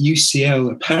is that UCL,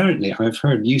 apparently, I've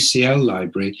heard UCL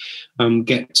Library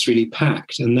gets really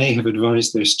packed, and they have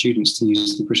advised their students to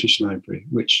use the British Library,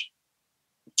 which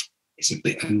is a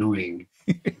bit annoying.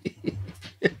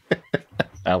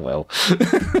 Oh, well.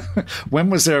 When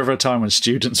was there ever a time when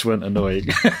students weren't annoying?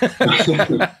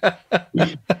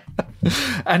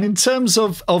 And in terms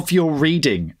of your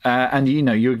reading, and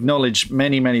you acknowledge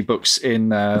many books in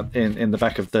the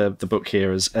back of the book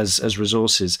here as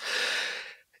resources.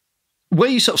 Were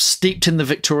you sort of steeped in the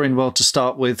Victorian world to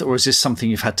start with, or is this something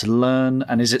you've had to learn?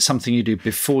 And is it something you do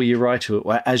before you write,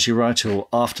 or as you write, or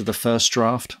after the first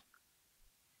draft?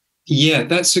 Yeah,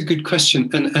 that's a good question.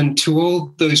 And to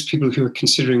all those people who are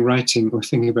considering writing or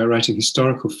thinking about writing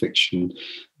historical fiction,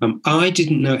 I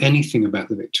didn't know anything about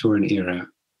the Victorian era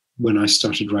when I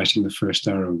started writing the first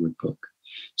Arrowood book.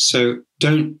 So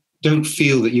don't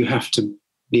feel that you have to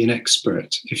be an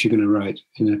expert if you're going to write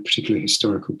in a particular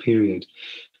historical period.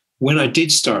 When I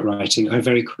did start writing, I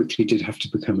very quickly did have to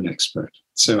become an expert.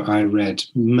 So I read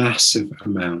massive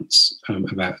amounts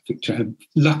about Victoria.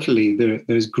 Luckily,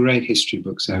 there's great history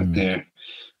books out there,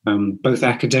 both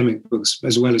academic books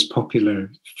as well as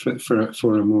popular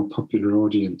for a more popular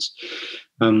audience.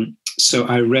 So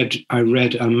I read a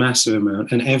massive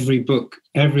amount, and every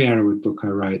Arrowood book I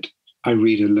write, I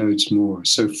read loads more.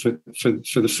 So for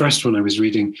the first one, I was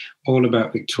reading all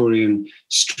about Victorian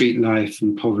street life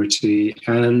and poverty,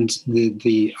 and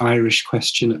the Irish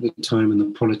question at the time, and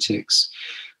the politics,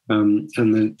 and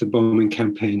the bombing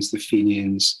campaigns, the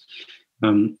Fenians.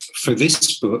 For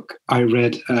this book, I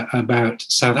read about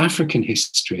South African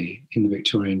history in the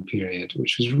Victorian period,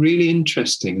 which was really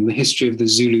interesting, and the history of the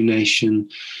Zulu nation.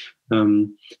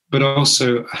 But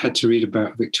also I had to read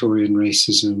about Victorian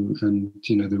racism and,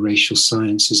 the racial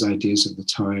sciences ideas of the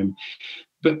time.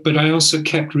 But I also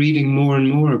kept reading more and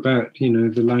more about,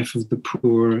 the life of the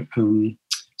poor,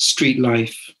 street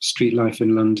life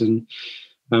in London.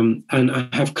 And I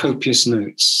have copious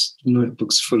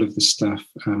notebooks full of the stuff.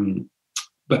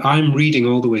 But I'm reading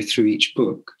all the way through each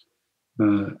book.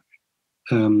 And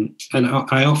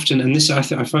I often, and this I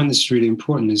find this really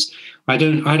important, is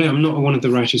I'm not one of the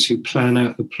writers who plan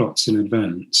out the plots in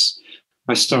advance.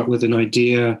 I start with an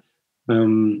idea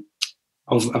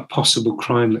of a possible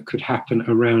crime that could happen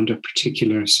around a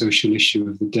particular social issue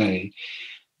of the day,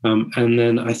 and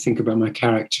then I think about my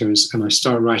characters, and I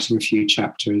start writing a few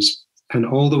chapters, and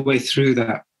all the way through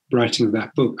that writing of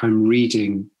that book, I'm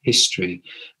reading history.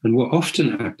 And what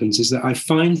often happens is that I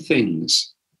find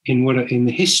things in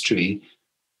the history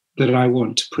that I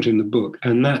want to put in the book,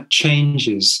 and that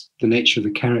changes the nature of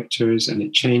the characters, and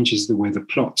it changes the way the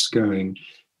plot's going,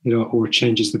 or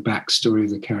changes the backstory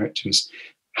of the characters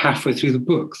halfway through the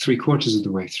book, 3/4 of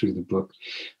the way through the book.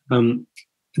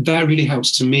 That really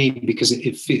helps to me, because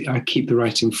I keep the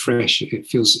writing fresh. It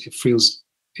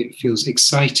feels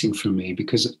exciting for me,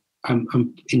 because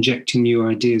I'm injecting new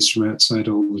ideas from outside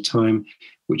all the time,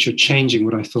 which are changing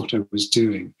what I thought I was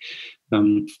doing.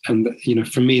 And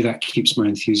for me, that keeps my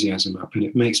enthusiasm up, and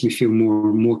it makes me feel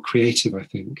more creative, I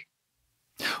think.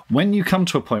 When you come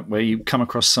to a point where you come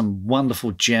across some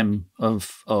wonderful gem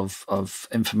of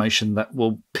information that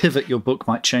will pivot your book,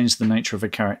 might change the nature of a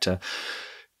character,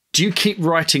 do you keep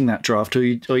writing that draft, or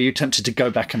are you tempted to go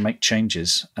back and make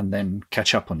changes and then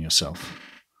catch up on yourself?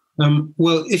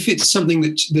 Well, if it's something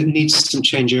that needs some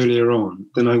change earlier on,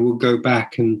 then I will go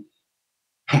back and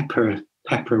pepper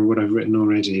what I've written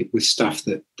already with stuff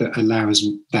that allows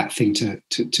that thing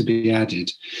to be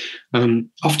added.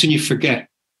 Often you forget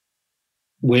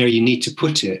where you need to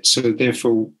put it, so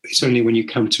therefore it's only when you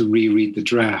come to reread the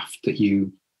draft that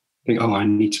you think, oh, I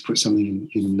need to put something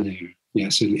in there. Yeah,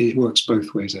 so it works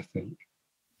both ways, I think.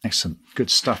 Excellent.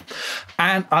 Good stuff.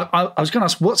 And I was going to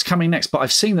ask what's coming next, but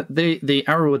I've seen that the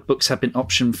Arrowood books have been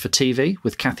optioned for TV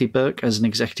with Kathy Burke as an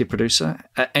executive producer.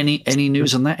 Any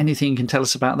news on that? Anything you can tell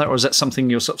us about that? Or is that something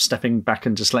you're sort of stepping back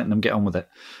and just letting them get on with it?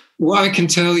 Well, I can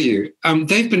tell you,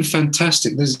 they've been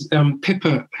fantastic. There's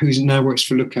Pippa, who now works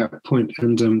for Lookout Point,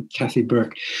 and Kathy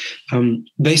Burke.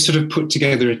 They sort of put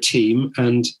together a team,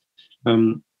 and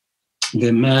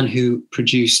the man who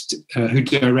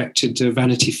directed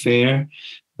Vanity Fair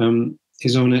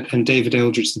is on it, and David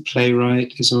Eldridge, the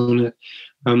playwright, is on it.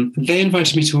 They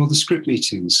invited me to all the script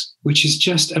meetings, which is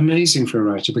just amazing for a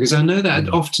writer, because I know that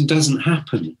often doesn't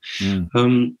happen.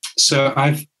 So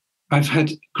I've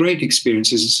had great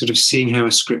experiences sort of seeing how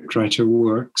a script writer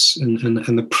works, and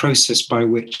the process by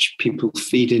which people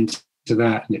feed into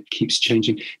that, and it keeps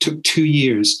changing. It took 2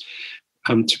 years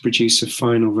to produce a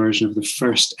final version of the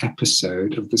first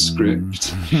episode of the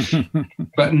script.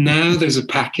 But now there's a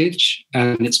package,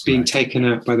 and it's being taken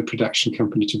out by the production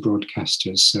company to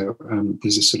broadcasters. So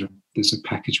there's a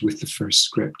package with the first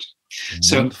script.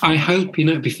 So I hope,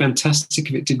 it'd be fantastic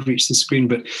if it did reach the screen,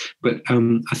 but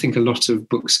I think a lot of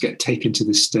books get taken to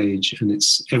this stage, and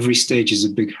every stage is a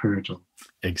big hurdle.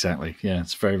 Exactly. Yeah,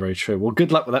 it's very, very true. Well,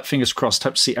 good luck with that. Fingers crossed.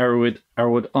 Hope to see Arrowood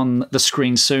on the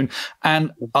screen soon.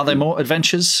 And are there more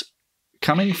adventures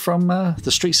coming from the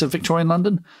streets of Victorian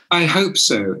London? I hope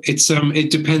so.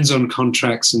 It depends on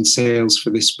contracts and sales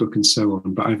for this book and so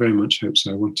on, but I very much hope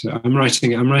so. I'm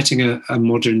writing a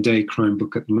modern day crime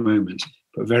book at the moment,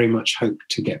 but very much hope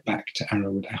to get back to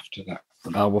Arrowood after that.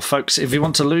 Well, folks, if you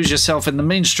want to lose yourself in the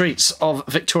mean streets of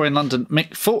Victorian London,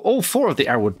 Mick, all 4 of the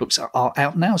Arrowood books are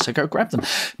out now, so go grab them.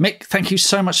 Mick, thank you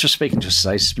so much for speaking to us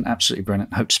today. It's been absolutely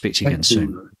brilliant. Hope to speak to you again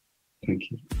soon. Thank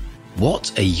you.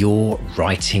 What are your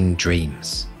writing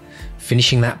dreams?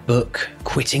 Finishing that book,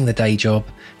 quitting the day job,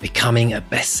 becoming a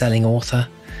best-selling author?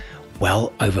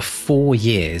 Well, over 4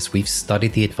 years, we've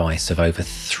studied the advice of over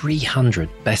 300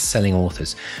 best-selling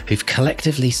authors who've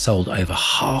collectively sold over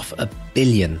 500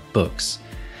 million books.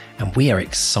 And we are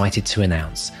excited to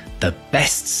announce the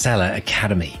Bestseller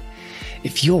Academy.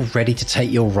 If you're ready to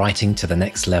take your writing to the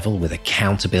next level with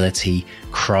accountability,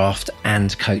 craft,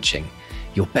 and coaching,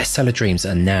 your bestseller dreams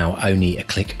are now only a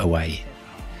click away.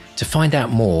 To find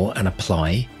out more and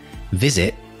apply,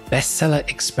 visit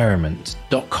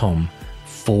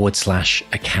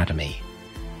bestsellerexperiment.com/academy.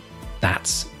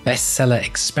 That's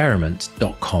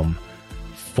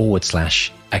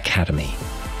bestsellerexperiment.com/academy.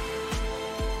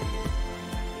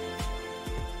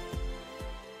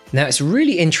 Now, it's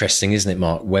really interesting, isn't it,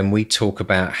 Mark, when we talk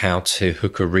about how to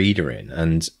hook a reader in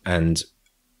and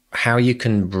how you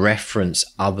can reference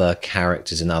other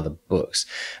characters in other books.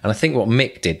 And I think what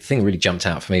Mick did, the thing that really jumped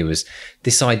out for me was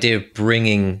this idea of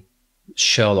bringing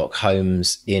Sherlock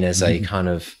Holmes in as a kind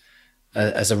of,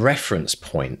 as a reference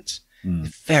point.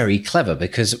 Very clever,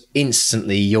 because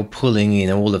instantly you're pulling in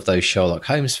all of those Sherlock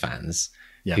Holmes fans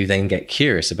who then get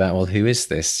curious about, well, who is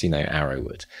this,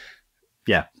 Arrowood?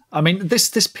 Yeah. I mean,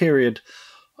 this period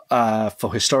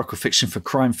for historical fiction, for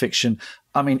crime fiction,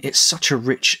 I mean, it's such a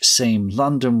rich scene.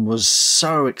 London was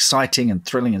so exciting and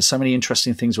thrilling, and so many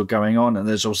interesting things were going on. And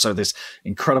there's also this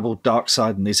incredible dark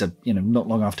side, and these are, not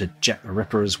long after Jack the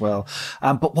Ripper as well.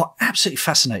 But what absolutely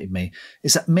fascinated me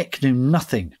is that Mick knew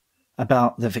nothing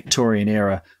about the Victorian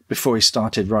era before he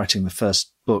started writing the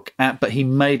first book, but he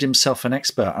made himself an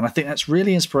expert. And I think that's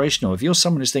really inspirational. If you're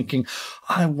someone who's thinking,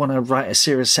 I want to write a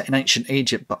series set in ancient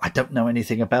Egypt, but I don't know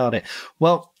anything about it.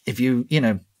 Well, if you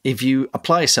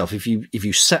apply yourself, if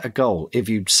you set a goal, if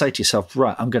you say to yourself,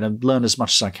 right, I'm going to learn as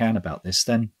much as I can about this,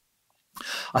 then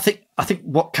I think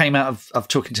what came out of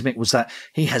talking to Mick was that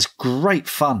he has great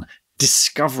fun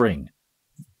discovering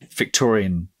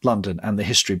Victorian London and the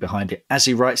history behind it as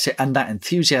he writes it, and that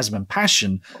enthusiasm and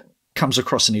passion comes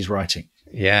across in his writing.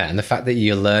 Yeah, and the fact that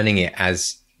you're learning it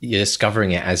as you're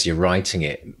discovering it as you're writing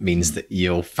it means that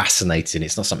you're fascinated.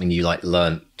 It's not something you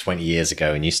learned 20 years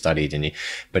ago and you studied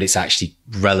but it's actually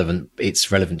relevant.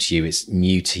 It's relevant to you. It's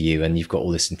new to you, and you've got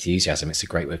all this enthusiasm. It's a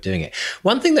great way of doing it.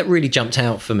 One thing that really jumped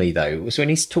out for me though was when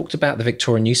he talked about the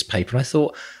Victorian newspaper, and I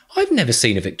thought, I've never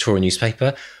seen a Victorian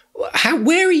newspaper.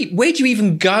 Where do you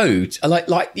even go?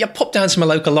 You pop down to my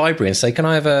local library and say, can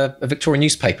I have a Victorian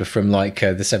newspaper from the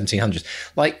 1700s?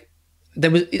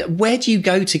 Where do you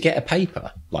go to get a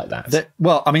paper like that?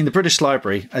 Well, I mean, the British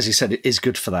Library, as you said, it is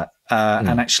good for that.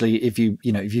 And actually, if you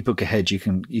book ahead, you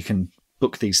can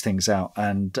book these things out.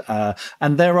 And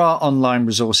there are online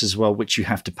resources as well, which you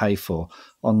have to pay for.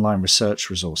 Online research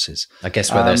resources. I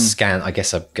guess where they're scanned. I guess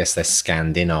they're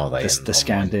scanned in, are they? They're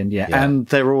scanned in, yeah. And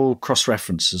they're all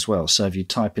cross-referenced as well. So if you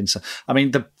type in, I mean,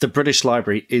 the British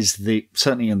Library is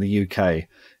certainly in the UK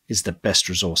is the best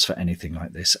resource for anything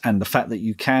like this. And the fact that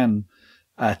you can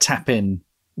tap in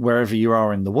wherever you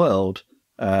are in the world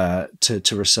to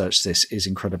research this is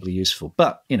incredibly useful.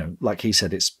 But, like he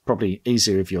said, it's probably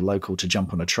easier if you're local to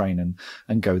jump on a train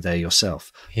and go there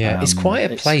yourself. Yeah, it's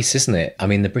quite a place, isn't it? I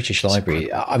mean, the British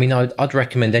Library, I mean, I'd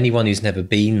recommend anyone who's never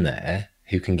been there,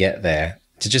 who can get there,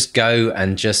 to just go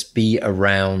and just be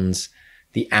around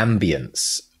the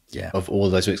ambience of all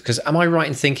those books. Because am I right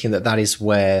in thinking that is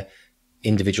where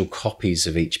individual copies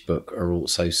of each book are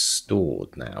also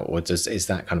stored now? Or is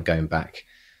that kind of going back?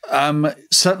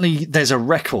 Certainly there's a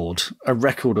record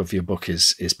of your book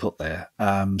is put there.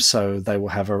 So they will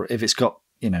have if it's got,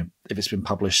 if it's been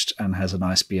published and has an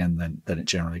ISBN, then it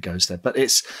generally goes there. But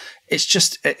it's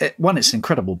just one, it's an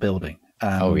incredible building.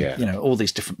 All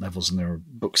these different levels, and there are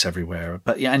books everywhere.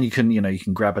 But yeah, and you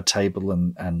can grab a table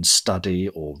and study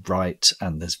or write,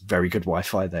 and there's very good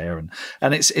Wi-Fi there, and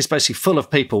it's basically full of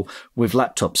people with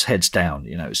laptops heads down,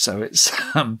 So it's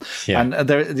and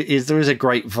there is a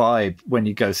great vibe when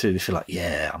you go through. You feel like,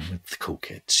 yeah, I'm with the cool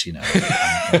kids,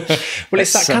 Well,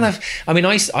 it's that kind of. I mean,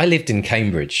 I lived in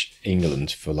Cambridge,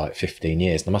 England, for 15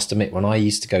 years, and I must admit, when I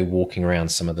used to go walking around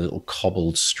some of the little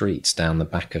cobbled streets down the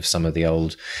back of some of the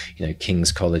old,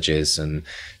 King's colleges and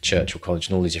Churchill College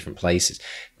and all these different places,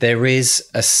 there is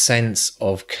a sense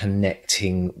of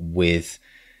connecting with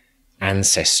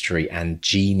ancestry and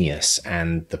genius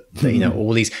and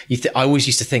all these. I always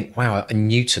used to think, wow,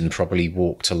 Newton probably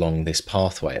walked along this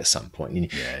pathway at some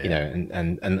point,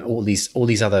 and all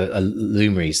these other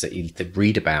luminaries that you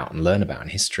read about and learn about in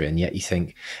history, and yet you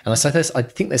think, and I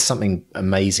think there's something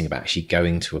amazing about actually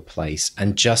going to a place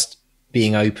and just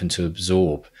being open to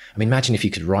absorb. I mean, imagine if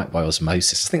you could write by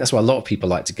osmosis. I think that's why a lot of people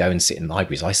like to go and sit in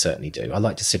libraries. I certainly do. I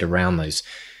like to sit around those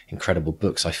incredible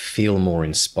books. I feel more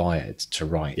inspired to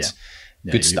write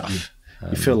good stuff.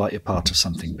 You feel like you're part of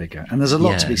something bigger. And there's a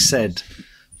lot to be said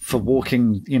for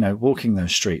walking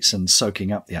those streets and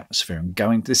soaking up the atmosphere and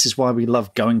going. This is why we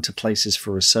love going to places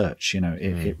for research.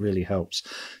 It really helps.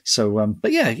 So,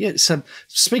 but yeah. So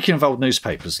speaking of old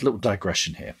newspapers, little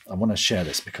digression here. I want to share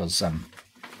this because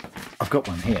I've got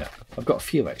one here. I've got a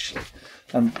few actually,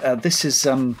 and this is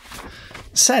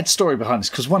sad story behind this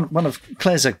because one of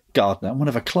Claire's a gardener and one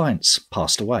of her clients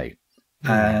passed away,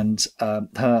 And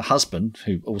her husband,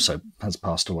 who also has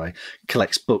passed away,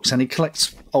 collects books, and he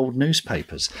collects old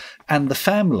newspapers. And the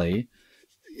family,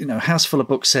 house full of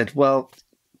books, said, well,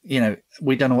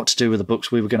 we don't know what to do with the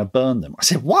books. We were going to burn them. I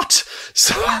said, what?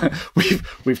 So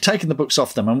we've taken the books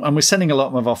off them, and we're sending a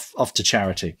lot of them off to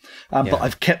charity. But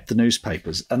I've kept the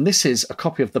newspapers. And this is a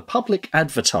copy of the Public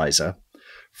Advertiser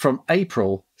from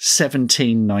April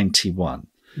 1791.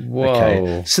 Whoa.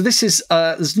 Okay. So this is,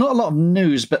 there's not a lot of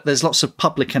news, but there's lots of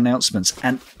public announcements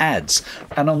and ads.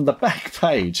 And on the back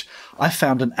page, I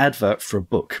found an advert for a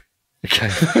book. Okay.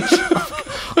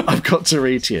 I've got to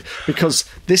read to you, because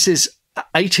this is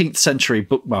 18th century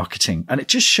book marketing, and it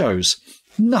just shows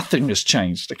nothing has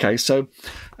changed. Okay. So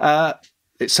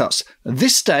it starts,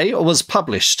 this day was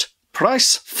published,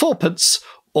 price 4p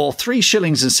or 3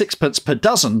 shillings and 6p per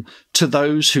dozen to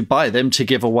those who buy them to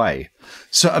give away.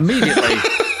 So immediately,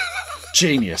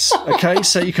 genius. Okay,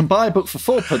 so you can buy a book for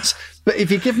 4p, but if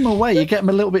you give them away, you get them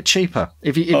a little bit cheaper.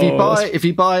 If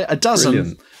you buy a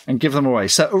dozen and give them away,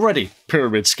 so already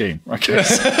pyramid scheme. Okay,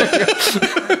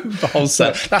 the whole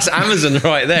set. That's Amazon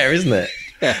right there, isn't it?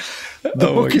 Yeah.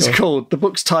 The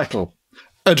book's title,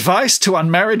 Advice to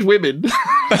Unmarried Women.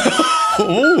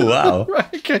 Oh, wow.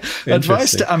 Right, okay.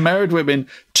 Advice to unmarried women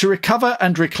to recover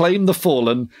and reclaim the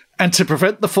fallen, and to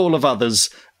prevent the fall of others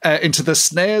into the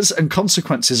snares and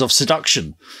consequences of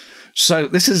seduction. So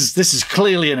this is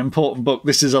clearly an important book.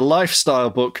 This is a lifestyle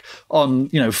book on,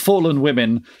 fallen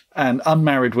women and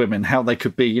unmarried women, how they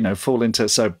could be, fall into.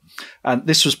 So, and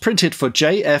this was printed for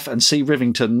J.F. and C.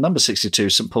 Rivington, number 62,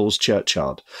 St. Paul's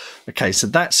Churchyard. Okay, so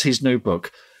that's his new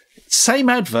book. Same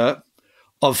advert,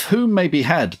 Of Whom May Be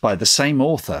Had by the Same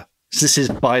Author. So this is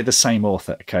by the same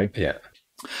author, okay? Yeah.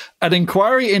 An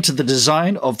inquiry into the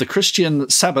design of the Christian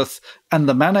Sabbath and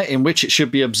the manner in which it should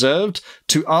be observed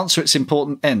to answer its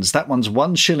important ends. That one's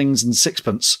 1 shillings and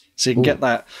 6p, so you can get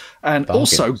that. And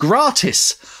also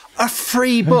gratis, a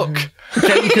free book.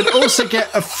 Okay, you can also get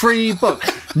a free book.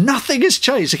 Nothing has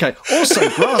changed. Okay, also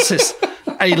gratis,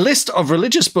 a list of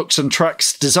religious books and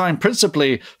tracts designed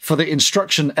principally for the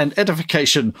instruction and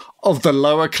edification of the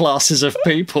lower classes of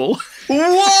people.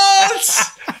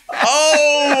 What?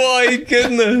 Oh my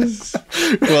goodness.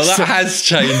 Well, that has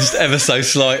changed ever so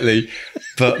slightly,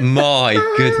 but my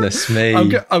goodness me. I'm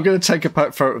going to take a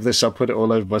photo of this. I'll put it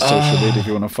all over my social media if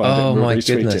you want to find it. Oh we'll my retweet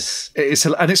goodness.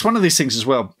 And it's one of these things as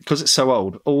well, because it's so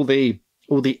old. All the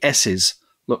S's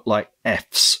look like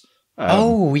F's.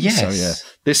 Oh, yes. So, yeah,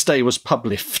 this day was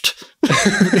published.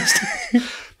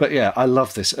 But yeah, I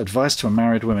love this. Advice to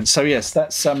Unmarried Women. So yes,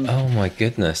 that's oh my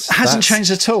goodness. Hasn't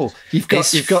changed at all. You've got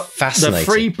the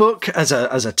free book as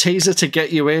a teaser to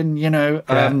get you in,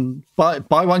 buy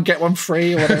one, get one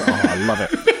free or whatever. Oh, I love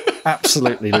it.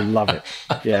 Absolutely love it.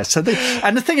 Yeah. So the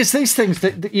thing is, these things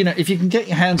that if you can get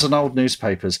your hands on old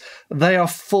newspapers, they are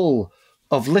full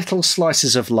of little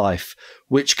slices of life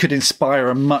which could inspire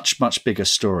a much, much bigger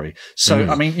story. So,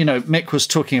 I mean, Mick was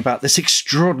talking about this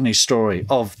extraordinary story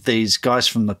of these guys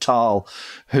from Natal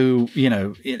who,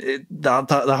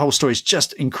 the whole story is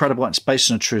just incredible. It's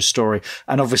based on a true story.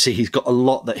 And obviously he's got a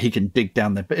lot that he can dig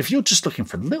down there. But if you're just looking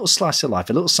for a little slice of life,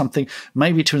 a little something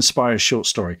maybe to inspire a short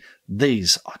story,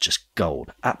 these are just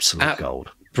gold, absolute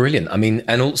gold. Brilliant. I mean,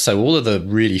 and also all of the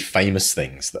really famous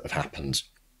things that have happened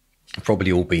have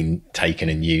probably all been taken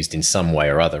and used in some way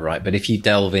or other, right? But if you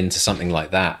delve into something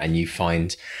like that and you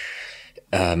find,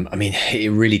 it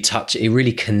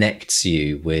really connects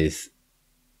you with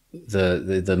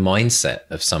the mindset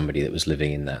of somebody that was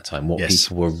living in that time, what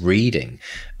people were reading,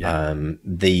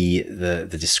 the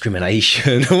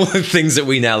discrimination, all the things that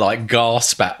we now like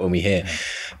gasp at when we hear.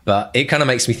 But it kind of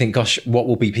makes me think, gosh, what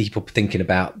will be people thinking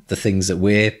about the things that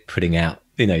we're putting out,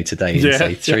 today in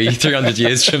say 300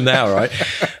 years from now, right?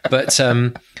 But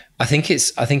I think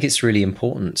it's really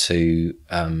important to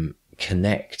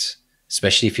connect,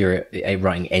 especially if you're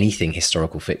writing anything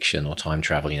historical fiction or time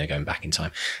travel, going back in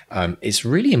time. It's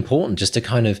really important just to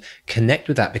kind of connect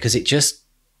with that, because it just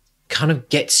kind of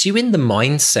gets you in the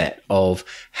mindset of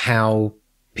how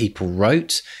people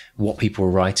wrote, what people were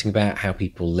writing about, how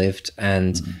people lived,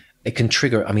 and it can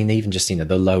trigger, even just,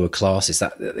 the lower classes,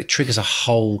 that it triggers a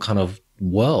whole kind of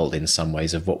world in some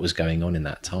ways of what was going on in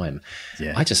that time.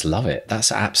 I just love it.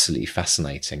 That's absolutely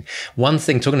fascinating. One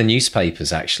thing, talking to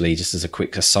newspapers, actually, just as a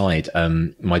quick aside,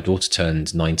 my daughter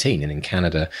turned 19, and in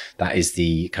Canada that is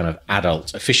the kind of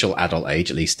official adult age,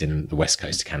 at least in the west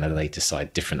coast of Canada. They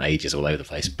decide different ages all over the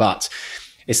place, but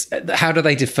it's how do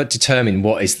they determine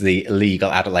what is the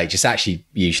legal adult age? It's actually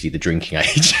usually the drinking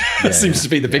age. It seems to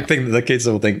be the big thing that the kids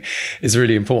all think is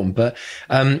really important.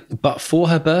 But for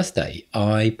her birthday,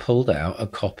 I pulled out a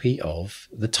copy of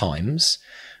the Times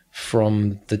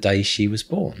from the day she was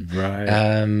born. Right.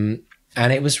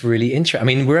 And it was really interesting. I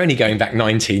mean, we're only going back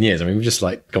 19 years. I mean, we've just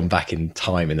like gone back in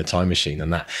time in the time machine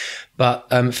and that. But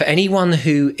for anyone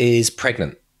who is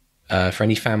pregnant, for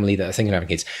any family that are thinking of having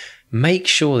kids, make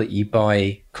sure that you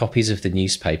buy copies of the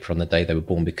newspaper on the day they were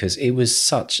born, because it was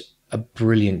such a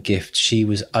brilliant gift. She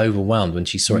was overwhelmed when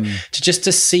she saw it,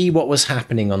 to see what was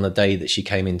happening on the day that she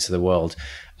came into the world.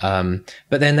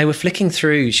 But then she was flicking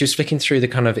through the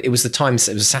kind of, it was a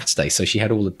Saturday, so she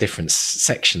had all the different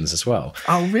sections as well.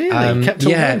 Oh, really? Kept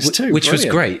all those too. Which was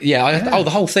great. Yeah. The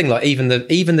whole thing, like even the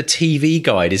TV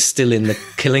guide is still in the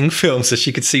killing film, so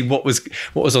she could see what was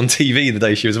on TV the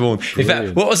day she was born. Brilliant. In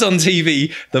fact, what was on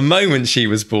TV the moment she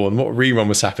was born, what rerun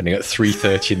was happening at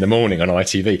 3:30 in the morning on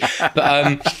ITV.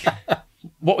 But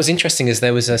what was interesting is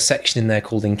there was a section in there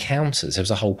called Encounters. There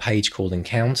was a whole page called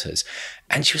Encounters.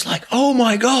 And she was like, oh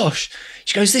my gosh.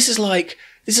 She goes, this is like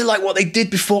what they did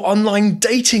before online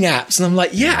dating apps. And I'm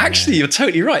like, yeah, actually, you're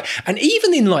totally right. And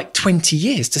even in like 20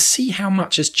 years, to see how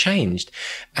much has changed,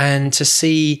 and to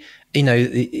see,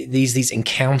 these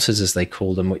encounters, as they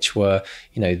call them, which were,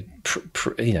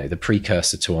 the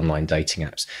precursor to online dating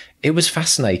apps. It was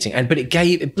fascinating. But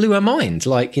it blew her mind.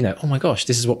 Like, oh my gosh,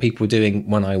 this is what people were doing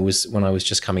when I was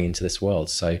just coming into this world.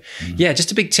 So yeah,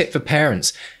 just a big tip for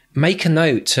parents. Make a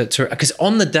note to because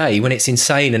on the day when it's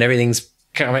insane and everything's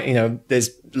kind of, there's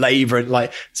labor, and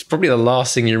like, it's probably the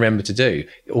last thing you remember to do,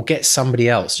 or get somebody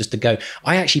else just to go.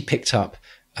 I actually picked up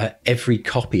every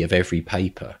copy of every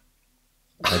paper.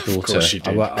 My daughter. Of course you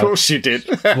did. Of course you did.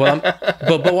 Well,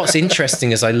 but what's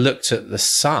interesting is I looked at the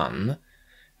sun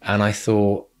and I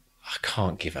thought, I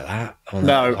can't give her that.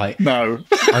 No.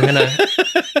 I'm gonna.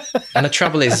 And the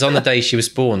trouble is, on the day she was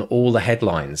born, all the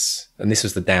headlines, and this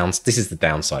is the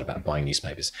downside about buying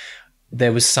newspapers.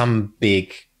 There was some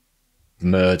big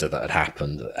murder that had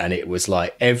happened, and it was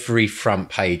like every front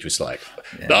page was like,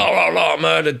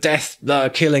 murder, death,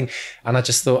 killing. And I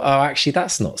just thought, oh, actually,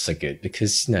 that's not so good,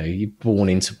 because you're born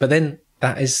into. But then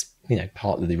that is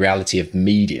part of the reality of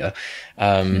media.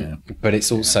 But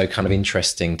it's also kind of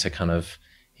interesting to kind of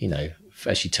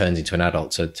as she turns into an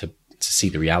adult, to see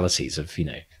the realities of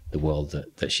the world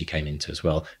that she came into as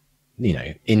well.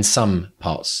 In some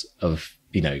parts of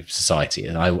society,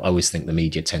 and I always think the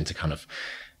media tend to kind of.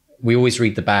 We always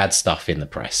read the bad stuff in the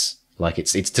press, like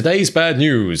it's today's bad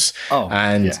news,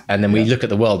 and then we look at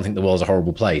the world and think the world's a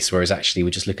horrible place, whereas actually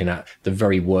we're just looking at the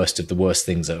very worst of the worst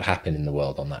things that have happened in the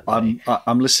world on that day.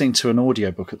 I'm listening to an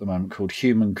audiobook at the moment called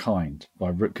Humankind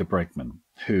by Rutger Bregman,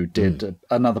 who did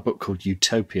another book called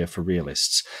Utopia for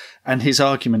Realists, and his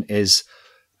argument is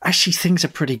actually things are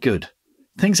pretty good.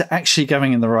 Things are actually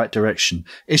going in the right direction.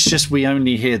 It's just we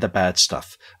only hear the bad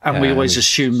stuff, and we always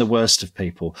assume the worst of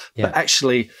people. But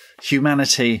actually,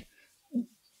 humanity,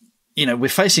 we're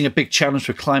facing a big challenge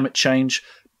with climate change,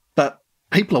 but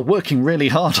people are working really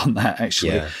hard on that,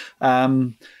 actually.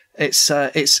 It's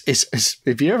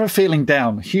if you're ever feeling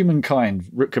down, Humankind,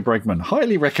 Rutger Bregman,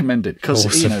 highly recommend it, because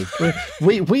awesome.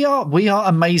 we are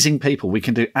amazing people. We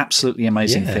can do absolutely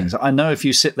amazing things. I know if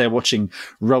you sit there watching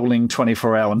rolling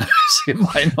 24-hour news, it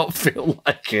might not feel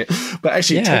like it, but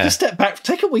actually take a step back,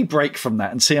 take a wee break from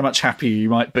that, and see how much happier you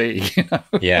might be.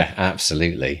 Yeah,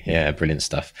 absolutely. Yeah, brilliant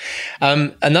stuff.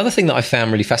 Another thing that I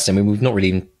found really fascinating. I mean, we've not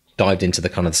really dived into the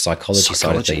kind of the psychology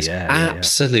side of things.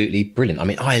 Absolutely brilliant. I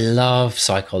mean, I love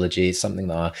psychology. It's something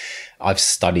that I've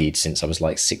studied since I was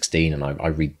like 16, and I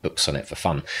read books on it for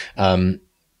fun.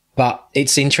 But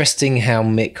it's interesting how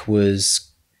Mick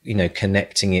was,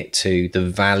 connecting it to the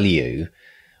value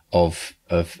of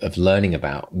learning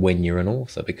about when you're an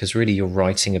author, because really you're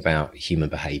writing about human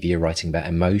behavior, you're writing about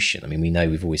emotion. I mean,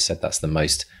 we've always said that's the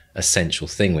most essential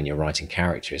thing when you're writing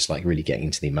character. It's like really getting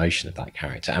into the emotion of that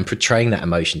character and portraying that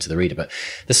emotion to the reader. But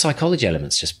the psychology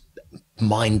element's just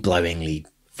mind-blowingly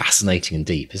fascinating and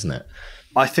deep, isn't it?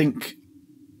 I think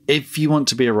if you want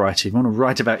to be a writer, if you want to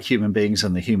write about human beings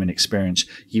and the human experience,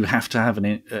 you have to have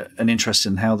an interest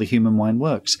in how the human mind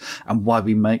works and why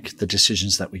we make the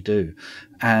decisions that we do,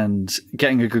 and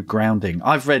getting a good grounding.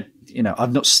 I've read,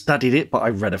 I've not studied it, but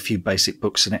I've read a few basic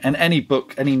books in it. And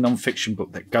any non-fiction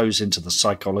book that goes into the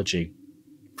psychology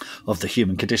of the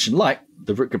human condition, like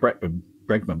the Rutger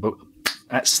Bregman book,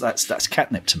 that's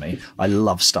catnip to me. I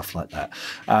love stuff like that.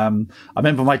 I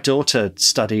remember my daughter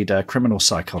studied criminal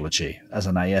psychology as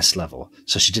an AS level,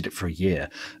 so she did it for a year,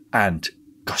 and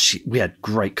gosh, we had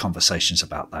great conversations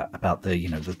about that, about the,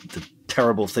 the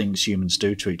terrible things humans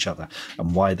do to each other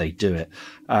and why they do it.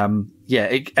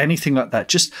 Anything like that.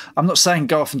 Just, I'm not saying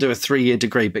go off and do a 3-year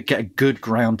degree, but get a good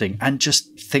grounding and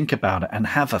just think about it and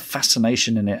have a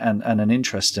fascination in it and an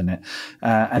interest in it.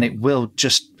 And it will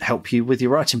just help you with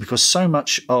your writing, because so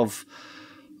much of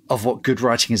what good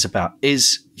writing is about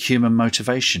is human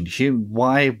motivation,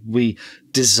 why we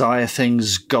desire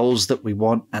things, goals that we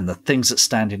want, and the things that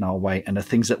stand in our way, and the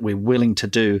things that we're willing to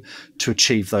do to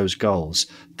achieve those goals.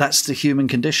 That's the human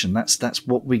condition. That's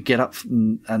what we get up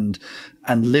and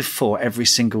live for every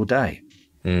single day.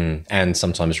 And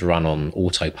sometimes run on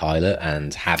autopilot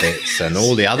and habits and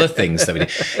all the other things that we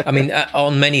do. I mean,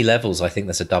 on many levels, I think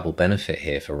there's a double benefit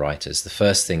here for writers. The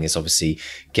first thing is obviously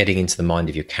getting into the mind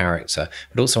of your character,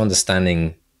 but also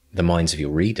understanding the minds of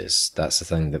your readers. That's the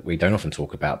thing that we don't often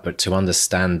talk about, but to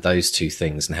understand those two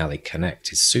things and how they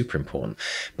connect is super important.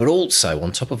 But also,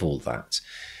 on top of all that,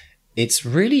 it's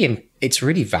really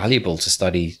valuable to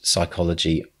study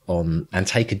psychology and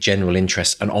take a general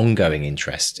interest, an ongoing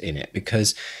interest in it,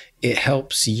 because it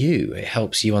helps you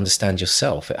understand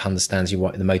yourself. It understands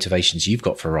the motivations you've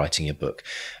got for writing your book,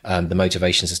 the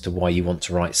motivations as to why you want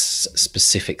to write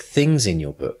specific things in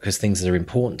your book, because things that are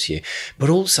important to you, but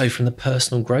also from the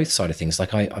personal growth side of things.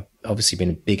 Like I've obviously been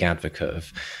a big advocate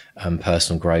of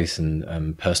personal growth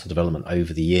and personal development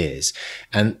over the years.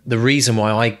 And the reason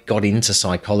why I got into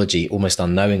psychology almost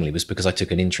unknowingly was because I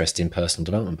took an interest in personal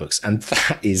development books. And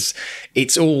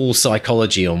it's all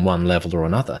psychology on one level or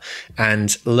another.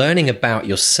 And learning about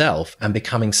yourself and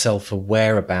becoming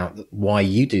self-aware about why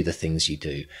you do the things you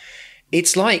do.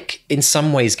 It's like, in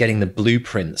some ways, getting the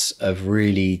blueprints of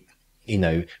really,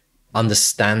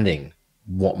 understanding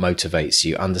what motivates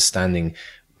you, understanding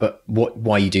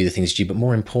why you do the things you do, but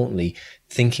more importantly,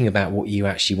 thinking about what you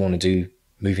actually want to do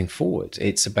moving forward.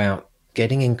 It's about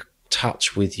getting in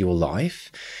touch with your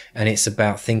life, and it's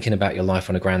about thinking about your life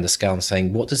on a grander scale and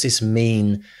saying, what does this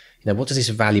mean? What does this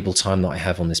valuable time that I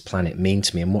have on this planet mean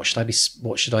to me? And what should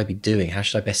I be doing? How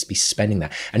should I best be spending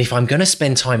that? And if I'm going to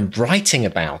spend time writing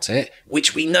about it,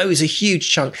 which we know is a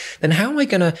huge chunk, then how am I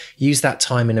going to use that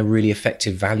time in a really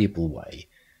effective, valuable way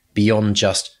beyond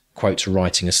just, quote,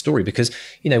 writing a story? Because,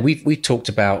 we've talked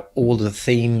about all the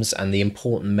themes and the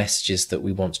important messages that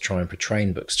we want to try and portray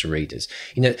in books to readers.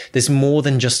 There's more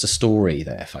than just a story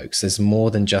there, folks. There's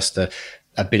more than just a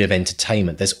bit of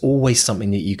entertainment. There's always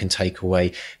something that you can take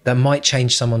away that might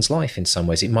change someone's life in some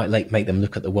ways. It might make them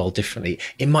look at the world differently.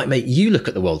 It might make you look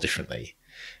at the world differently.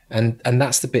 And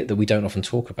that's the bit that we don't often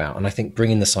talk about. And I think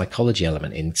bringing the psychology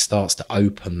element in starts to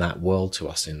open that world to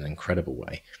us in an incredible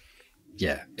way.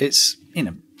 Yeah, it's,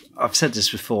 I've said this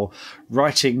before,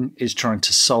 writing is trying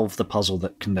to solve the puzzle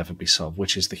that can never be solved,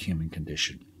 which is the human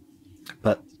condition.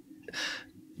 But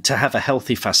to have a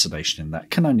healthy fascination in that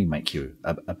can only make you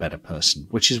a better person,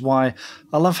 which is why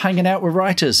I love hanging out with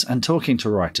writers and talking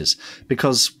to writers,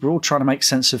 because we're all trying to make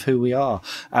sense of who we are.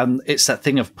 And it's that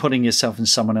thing of putting yourself in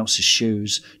someone else's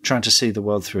shoes, trying to see the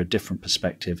world through a different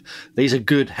perspective. These are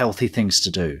good, healthy things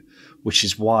to do, which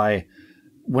is why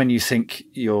when you think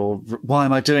why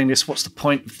am I doing this? What's the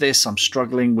point of this? I'm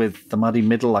struggling with the muddy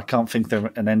middle. I can't think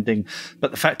of an ending. But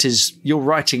the fact is, your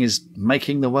writing is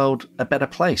making the world a better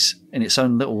place in its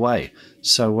own little way.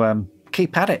 So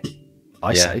keep at it,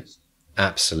 I say.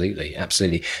 Absolutely.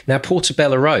 Absolutely. Now,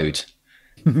 Portobello Road,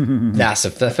 that's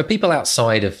for people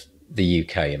outside of the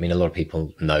UK. I mean, a lot of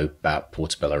people know about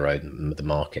Portobello Road and the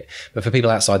market, but for people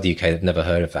outside the UK that've never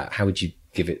heard of that, how would you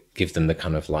give them the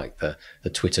kind of like the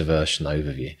Twitter version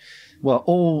overview? Well,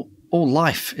 all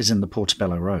life is in the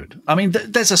Portobello Road. I mean,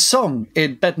 there's a song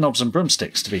in Bedknobs and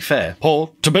Broomsticks, to be fair.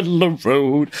 Portobello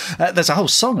Road. There's a whole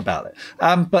song about it.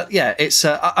 But yeah, it's.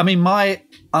 I mean, my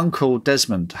uncle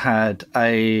Desmond had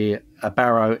a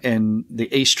barrow in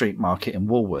the E Street Market in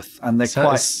Woolworth, and they're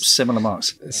quite similar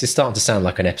marks. This is starting to sound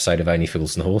like an episode of Only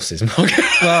Fools and Horses.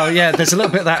 Well, yeah, there's a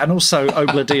little bit of that, and also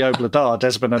Obla Di Obla Da,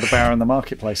 Desmond had a barrow in the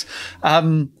marketplace.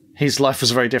 His life was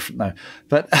very different though,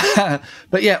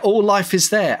 but yeah, all life is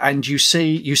there, and you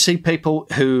see people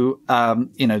who,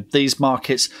 these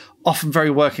markets, often very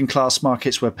working class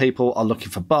markets where people are looking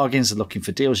for bargains, they're looking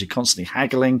for deals, you're constantly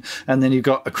haggling, and then you've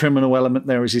got a criminal element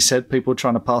there, as you said, people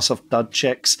trying to pass off dud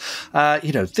checks.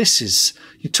 This is,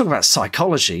 you talk about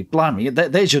psychology, blimey,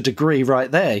 there's your degree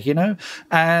right there,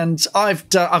 and I've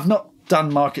not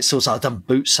done market sales, I've done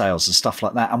boot sales and stuff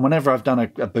like that. And whenever I've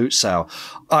done a boot sale,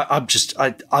 I'm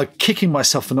kicking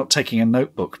myself for not taking a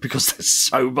notebook, because there's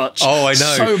so much. Oh, I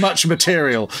know, so much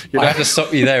material. I have to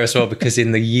stop you there as well, because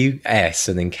in the US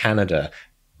and in Canada,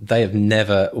 they have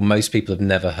never, or most people have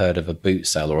never heard of a boot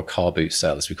sale, or a car boot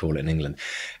sale, as we call it in England.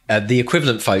 The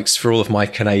equivalent, folks, for all of my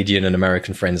Canadian and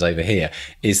American friends over here,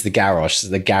 is the garage sale,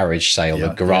 the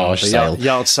garage sale,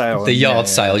 yard sale, the yard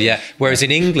sale. Yeah. Whereas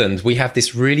in England, we have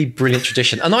this really brilliant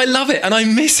tradition, and I love it, and I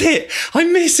miss it. I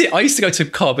used to go to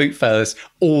car boot fairs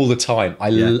all the time.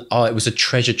 It was a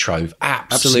treasure trove.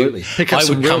 Absolutely. I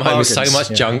would come home with so much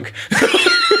junk.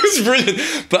 It was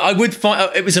brilliant, but I would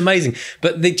find it was amazing.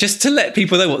 But just to let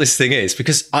people know what this thing is,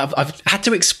 because I've had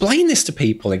to explain this to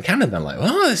people in Canada. I'm like,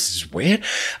 oh, this is weird,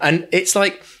 and it's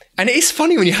like, and it is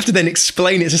funny when you have to then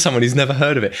explain it to someone who's never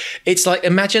heard of it. It's like,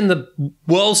 imagine the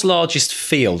world's largest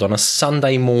field on a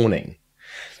Sunday morning.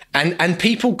 And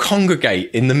people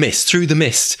congregate in the mist, through the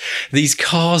mist. These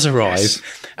cars arrive,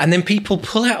 and then people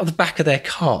pull out of the back of their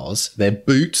cars, their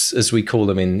boots, as we call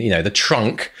them in, the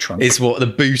trunk is what the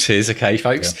boot is, okay,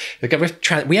 folks?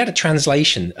 Yeah. We had a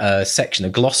translation section, a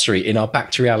glossary in our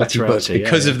Back to Reality book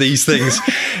because of these things.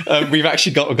 We've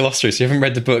actually got a glossary, so if you haven't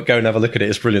read the book, go and have a look at it.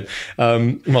 It's brilliant.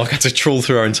 Mark had to trawl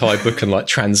through our entire book and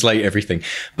translate everything.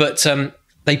 But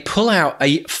they pull out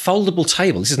a foldable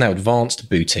table. This is now advanced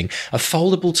booting. A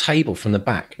foldable table from the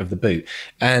back of the boot.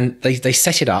 And they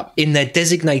set it up in their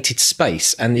designated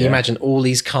space. And you imagine all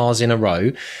these cars in a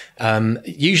row,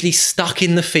 usually stuck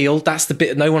in the field. That's the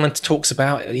bit no one talks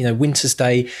about. Winter's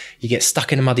Day, you get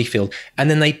stuck in a muddy field. And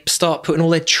then they start putting all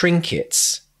their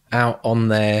trinkets out on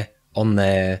their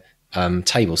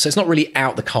table. So it's not really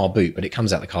out the car boot, but it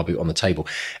comes out the car boot on the table.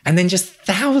 And then just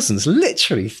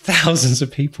literally thousands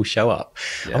of people show up.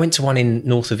 Yeah. I went to one in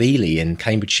north of Ely in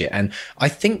Cambridgeshire, and I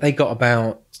think they got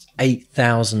about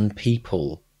 8,000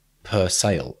 people per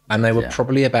sale. And they were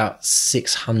probably about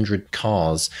 600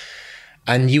 cars.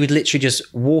 And you would literally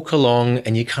just walk along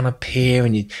and you kind of peer,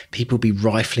 and people would be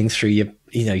rifling through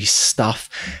your stuff.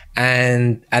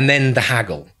 And then the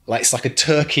haggle. It's like a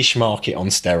Turkish market on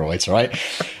steroids, right?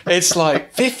 It's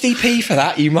like 50p for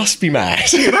that. You must be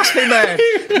mad. You must be mad.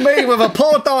 Me with a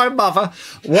poor dying mother.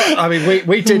 What? I mean,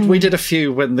 we did a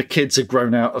few when the kids had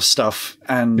grown out of stuff,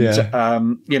 and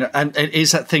and it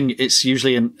is that thing. It's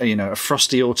usually in a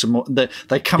frosty autumn.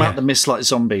 They come out the mist like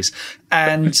zombies,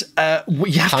 and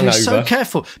you have to be so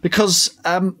careful because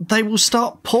they will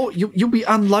start you'll be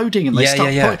unloading, and they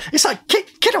start. It's like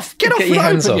get off, get your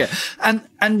hands off. And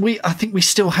I think we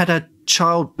still had a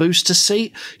child booster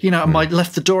seat, and I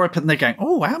left the door open, and they're going,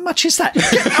 oh, how much is that?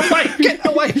 Get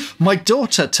away. My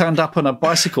daughter turned up on a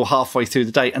bicycle halfway through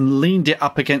the day and leaned it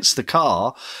up against the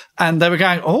car, and they were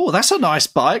going, oh, that's a nice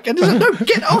bike. And he's like, no,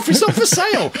 get off, it's not for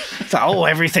sale. It's like, oh,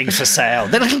 everything's for sale.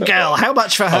 The little girl, how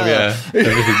much for her?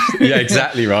 Yeah,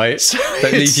 exactly right. So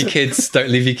don't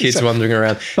leave your kids wandering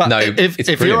around. But no,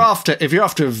 if you're after a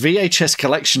VHS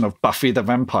collection of Buffy the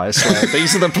Vampire Slayer,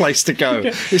 these are the place to go.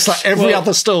 It's like every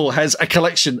other stall has a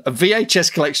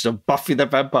VHS collection of Buffy the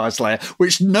Vampire Slayer,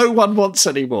 which no one wants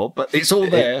anymore, but it's all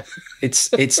there.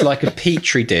 It's like a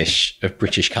petri dish of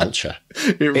British culture.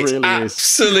 It really is.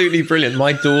 Absolutely brilliant.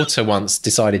 My daughter once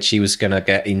decided she was going to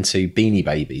get into Beanie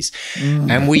Babies.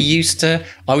 And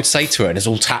I would say to her, and it's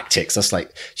all tactics.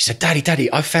 She said,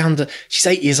 Daddy, I found she's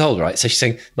 8 years old, right? So she's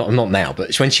saying, not now,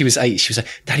 but when she was 8, she was like,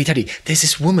 Daddy, there's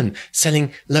this woman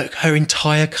selling, look, her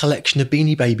entire collection of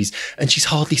Beanie Babies, and she's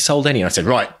hardly sold any. And I said,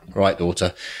 right,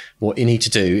 daughter. What you need to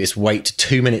do is wait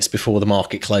 2 minutes before the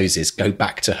market closes, go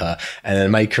back to her, and then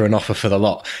make her an offer for the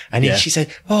lot. And she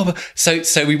said,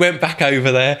 so we went back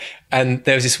over there, and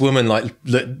there was this woman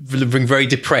being very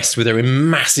depressed with her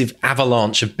massive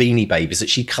avalanche of Beanie Babies that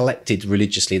she collected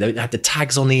religiously. They had the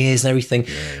tags on the ears and everything.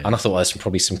 Yeah. And I thought, there's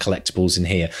probably some collectibles in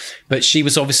here. But she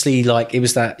was obviously she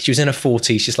was in her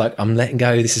 40s. She's like, I'm letting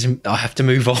go. I have to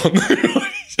move on.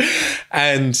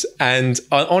 And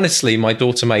honestly, my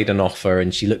daughter made an offer,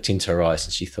 and she looked into her eyes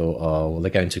and she thought, oh, well,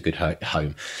 they're going to a good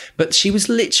home. But she was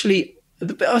literally,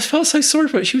 I felt so sorry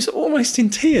for her. She was almost in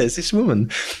tears, this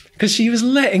woman, because she was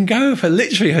letting go of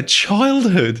her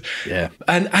childhood. Yeah.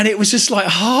 And it was just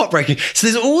heartbreaking. So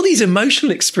there's all these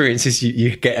emotional experiences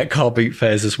you get at car boot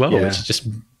fairs as well, which is just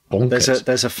bonkers.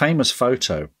 There's a famous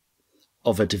photo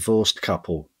of a divorced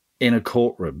couple in a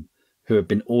courtroom who have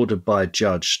been ordered by a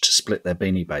judge to split their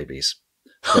Beanie Babies.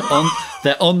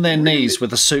 They're on their knees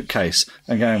with a suitcase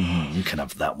and going, you can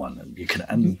have that one, and you can.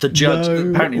 And the judge,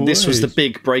 apparently, this was the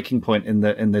big breaking point in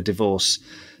the divorce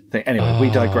thing. Anyway,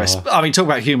 we digress. I mean, talk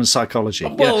about human psychology.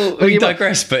 Well, we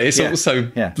digress, but it's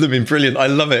also blooming brilliant. I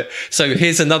love it. So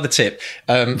here's another tip: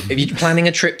 if you're planning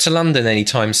a trip to London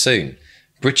anytime soon,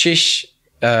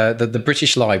 the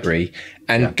British Library,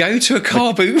 and go to a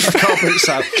car boot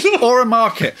sale or a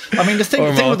market. I mean, the thing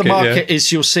with the market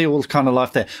is you'll see all kind of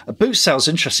life there. A boot sale is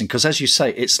interesting because, as you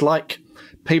say, it's like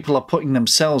people are putting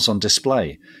themselves on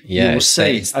display. Yeah, you will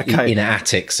see in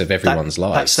attics of everyone's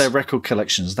lives. That's their record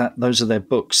collections. Those are their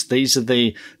books. This is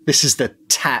the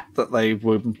tat that they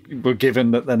were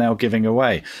given that they're now giving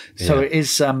away. So it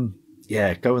is.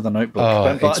 Go with a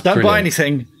notebook. Don't buy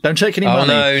anything. Don't take any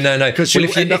money. No. Because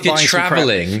if you're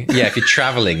traveling, if you're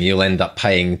traveling, you'll end up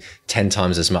paying 10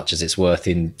 times as much as it's worth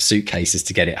in suitcases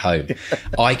to get it home.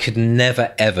 I could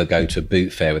never ever go to a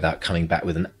boot fair without coming back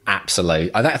with an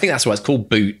absolute. I think that's why it's called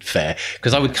boot fair,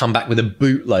 because I would come back with a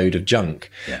bootload of junk.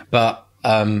 Yeah. But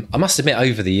I must admit,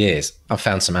 over the years, I've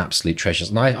found some absolute treasures,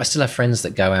 and I still have friends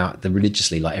that go out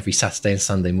religiously, like every Saturday and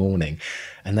Sunday morning,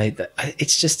 and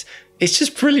it's just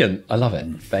brilliant. I love it.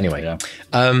 But anyway,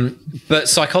 but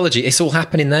psychology, it's all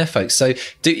happening there, folks. So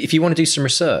if you want to do some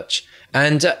research,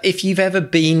 and if you've ever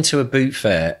been to a boot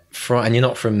fair and you're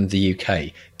not from the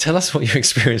UK, tell us what your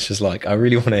experience was like. I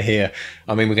really want to hear.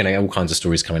 I mean, we're going to get all kinds of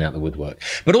stories coming out of the woodwork.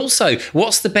 But also,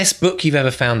 what's the best book you've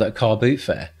ever found at a car boot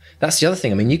fair? That's the other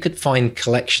thing. I mean, you could find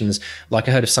collections, like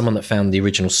I heard of someone that found the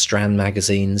original Strand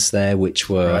magazines there, which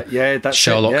were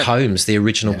Sherlock Holmes, the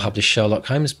original published Sherlock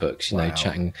Holmes books,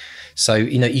 chatting. So,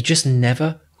 you just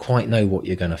never quite know what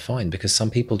you're going to find, because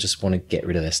some people just want to get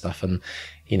rid of their stuff. And,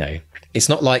 it's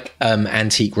not like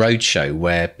Antique Roadshow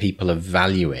where people are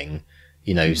valuing,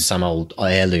 some old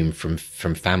heirloom from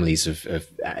families of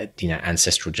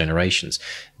ancestral generations.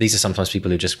 These are sometimes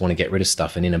people who just want to get rid of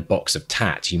stuff, and in a box of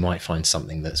tat you might find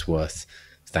something that's worth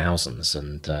thousands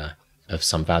and of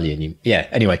some value. And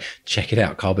anyway, check it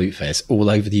out. Car boot fairs all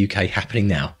over the UK happening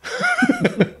now.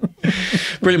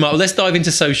 Brilliant, Mark. Well, let's dive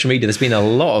into social media. There's been a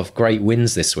lot of great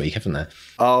wins this week, haven't there?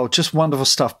 Oh, just wonderful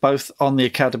stuff, both on the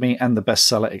Academy and the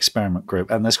Bestseller Experiment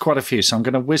Group. And there's quite a few, so I'm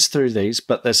going to whiz through these,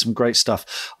 but there's some great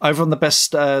stuff. Over on the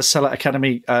Bestseller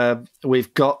Academy,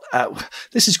 we've got,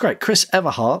 this is great, Chris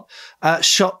Everhart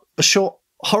shot a short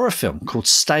horror film called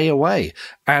Stay Away,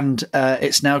 and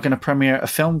it's now going to premiere at a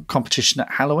film competition at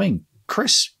Halloween.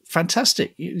 Chris,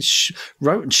 fantastic. You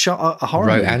wrote and shot a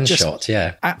horror movie.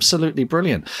 Absolutely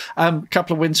brilliant.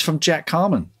 Couple of wins from Jack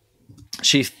Harmon.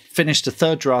 She finished a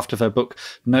third draft of her book,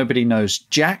 Nobody Knows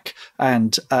Jack,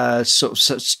 and so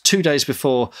 2 days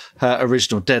before her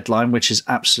original deadline, which is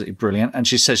absolutely brilliant. And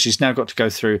she says she's now got to go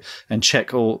through and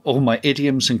check all my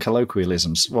idioms and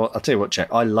colloquialisms. Well, I'll tell you what, Jack,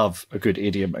 I love a good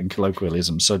idiom and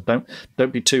colloquialism, so don't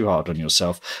be too hard on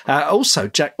yourself. Also,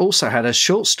 Jack also had a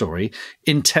short story,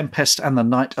 In Tempest and the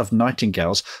Night of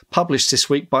Nightingales, published this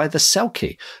week by the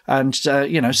Selkie. And, so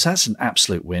that's an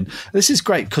absolute win. This is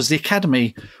great because the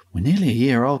Academy, we're nearly a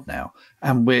year old now,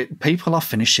 and people are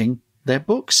finishing their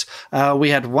books. We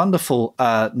had a wonderful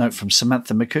note from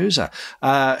Samantha Makuza,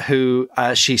 who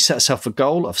she set herself a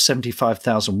goal of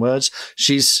 75,000 words.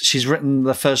 She's written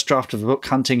the first draft of a book,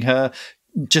 Hunting Her,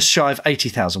 just shy of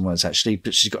 80,000 words, actually,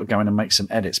 but she's got to go in and make some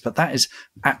edits. But that is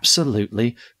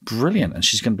absolutely brilliant, and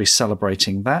she's going to be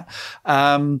celebrating that.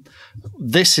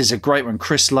 This is a great one.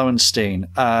 Chris Lowenstein,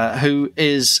 who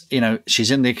is,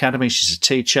 she's in the Academy, she's a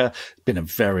teacher. It's been a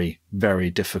very, very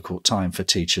difficult time for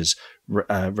teachers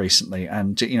recently,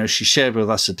 and she shared with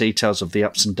us the details of the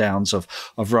ups and downs of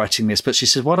writing this. But she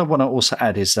said, what I want to also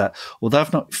add is that although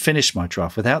I've not finished my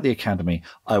draft, without the Academy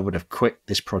I would have quit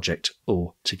this project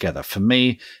altogether. For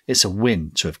me, it's a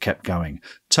win to have kept going.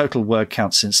 Total word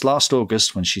count since last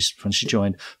August, when she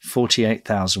joined,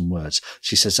 48,000 words.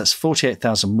 She says that's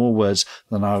 48,000 more words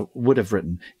than I would have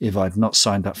written if I'd not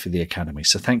signed up for the Academy.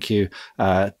 So thank you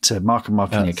to Mark and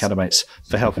Mark and the Academates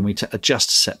for helping me to adjust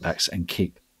to setbacks and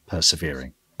keep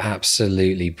persevering.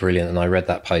 Absolutely brilliant. And I read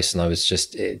that post, and I was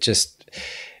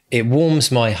it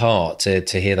warms my heart to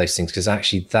hear those things, because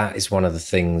actually that is one of the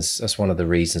things, that's one of the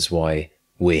reasons why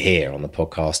we're here on the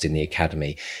podcast in the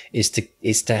Academy, is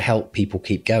to help people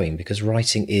keep going, because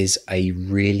writing is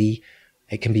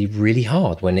it can be really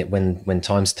hard when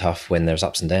time's tough, when there's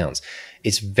ups and downs.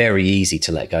 It's very easy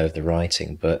to let go of the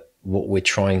writing, but what we're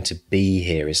trying to be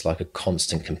here is like a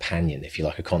constant companion, if you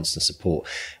like, a constant support,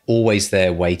 always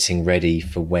there waiting, ready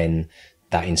for when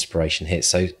that inspiration hits.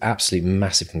 So absolute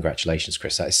massive congratulations,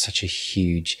 Chris. That is such a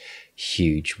huge,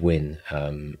 huge win.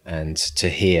 And to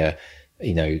hear,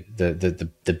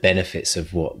 the benefits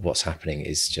of what's happening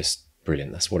is just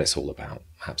brilliant. That's what it's all about.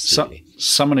 Absolutely.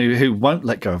 Someone who won't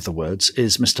let go of the words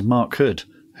is Mr. Mark Hood,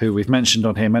 who we've mentioned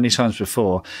on here many times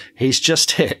before. He's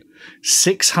just hit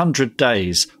 600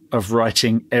 days of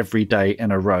writing every day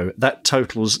in a row. That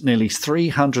totals nearly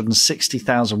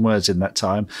 360,000 words in that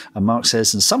time. And Mark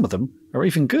says, and some of them are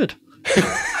even good.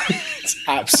 It's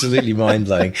absolutely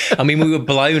mind-blowing. I mean, we were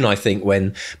blown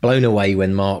away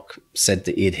when Mark said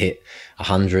that he'd hit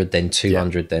 100, then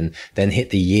 200, then hit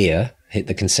the year. hit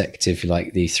the consecutive,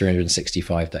 like the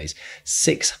 365 days,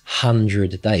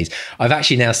 600 days. I've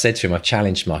actually now said to him, I've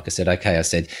challenged Mark. I said, okay, I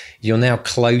said, you're now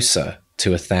closer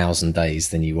to 1,000 days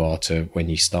than you are to when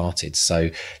you started. So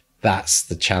that's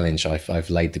the challenge. I've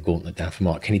laid the gauntlet down for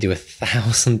Mark. Can he do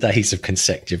 1,000 days of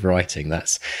consecutive writing?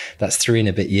 That's 3 and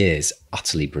a bit years.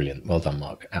 Utterly brilliant. Well done,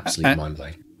 Mark. Absolutely mind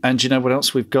blowing. And do you know what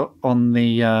else we've got on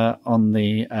the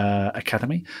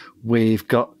Academy? We've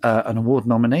got an award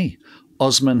nominee,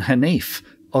 Osman Hanif.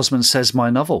 Osman says, my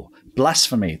novel,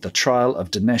 Blasphemy, The Trial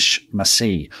of Dinesh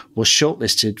Masih, was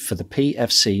shortlisted for the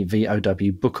PFC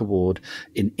VOW Book Award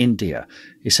in India.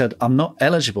 He said, I'm not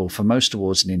eligible for most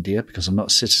awards in India because I'm not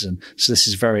a citizen, so this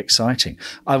is very exciting.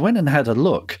 I went and had a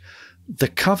look. The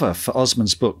cover for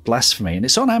Osman's book, Blasphemy, and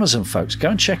it's on Amazon, folks. Go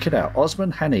and check it out.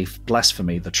 Osman Hanif,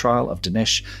 Blasphemy, The Trial of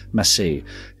Dinesh Masih.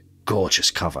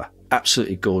 Gorgeous cover.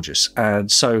 Absolutely gorgeous. And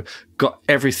so got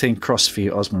everything crossed for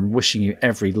you, Osman. Wishing you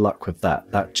every luck with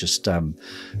that. That just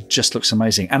looks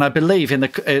amazing. And I believe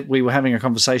we were having a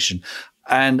conversation,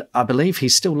 and I believe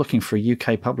he's still looking for a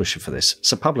UK publisher for this.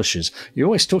 So publishers, you're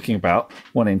always talking about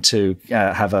wanting to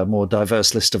have a more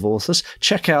diverse list of authors.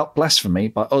 Check out Blasphemy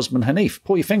by Osman Hanif.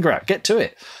 Pull your finger out. Get to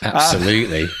it.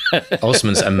 Absolutely.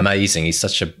 Osman's amazing. He's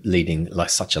such a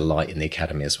such a light in the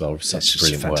Academy as well. Such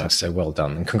brilliant work. So well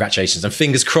done. And congratulations. And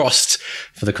fingers crossed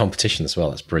for the competition as well.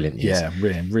 That's brilliant news. Yeah,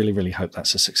 really, really hope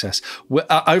that's a success. We're,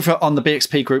 over on the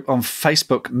BXP group on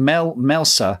Facebook, Mel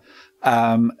Melsa,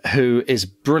 who is a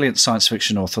brilliant science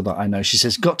fiction author that I know. She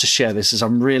says, got to share this as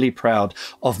I'm really proud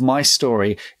of my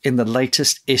story in the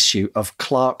latest issue of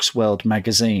Clark's World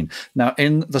magazine. Now,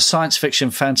 in the science fiction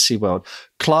fantasy world,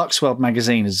 Clark's World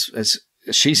magazine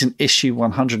she's in issue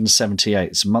 178.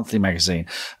 It's a monthly magazine.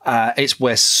 It's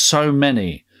where so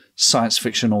many science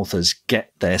fiction authors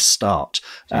get their start.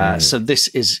 So this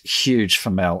is huge for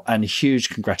Mel, and huge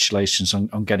congratulations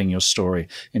on getting your story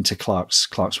into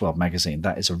Clark's World magazine.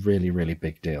 That is a really, really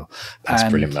big deal. That's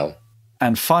brilliant, Mel.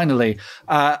 And finally,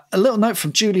 a little note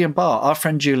from Julian Barr, our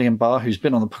friend Julian Barr, who's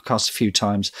been on the podcast a few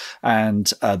times, and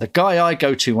the guy I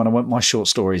go to when I want my short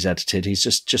stories edited. He's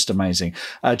just amazing.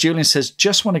 Julian says,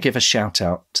 just want to give a shout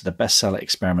out to the Bestseller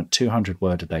Experiment 200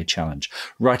 Word a Day Challenge.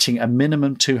 Writing a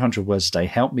minimum 200 words a day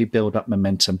helped me build up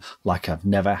momentum like I've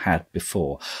never had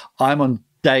before. I'm on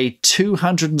day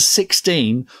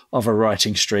 216 of a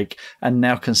writing streak and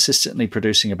now consistently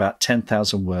producing about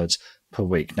 10,000 words per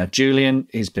week. Now, Julian,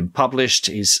 he's been published.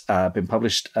 He's been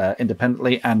published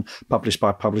independently and published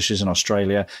by publishers in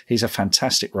Australia. He's a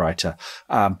fantastic writer.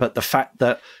 But the fact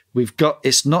that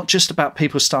it's not just about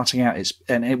people starting out.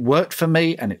 And it worked for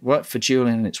me, and it worked for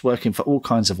Julian, and it's working for all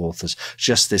kinds of authors.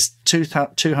 Just this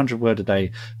 200 word a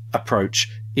day approach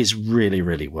is really,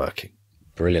 really working.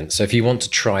 Brilliant. So if you want to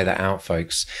try that out,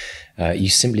 folks, you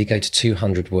simply go to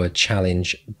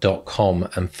 200wordchallenge.com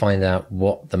and find out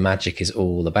what the magic is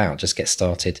all about. Just get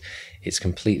started. It's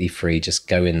completely free. Just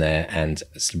go in there and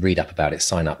read up about it,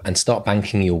 sign up, and start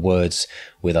banking your words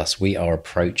with us. We are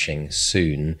approaching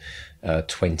soon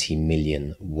 20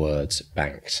 million words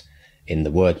banked in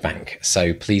the word bank.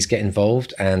 So please get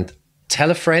involved and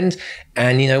tell a friend.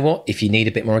 And you know what? If you need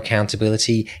a bit more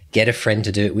accountability, get a friend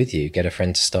to do it with you. Get a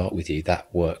friend to start with you. That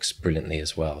works brilliantly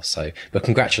as well. So, but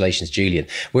congratulations, Julian.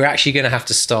 We're actually going to have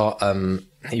to start,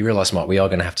 you realize, Mark, we are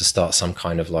going to have to start some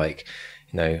kind of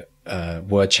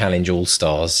word challenge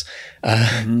all-stars,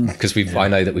 because I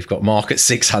know that we've got Mark at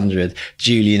 600,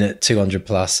 Julian at 200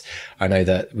 plus. I know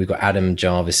that we've got Adam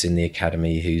Jarvis in the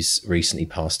Academy who's recently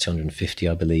passed 250,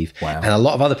 I believe. Wow. And a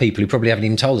lot of other people who probably haven't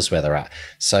even told us where they're at.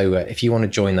 So if you want to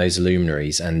join those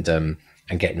luminaries and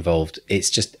get involved, it's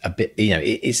just a bit,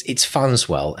 it's fun as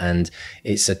well, and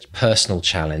it's a personal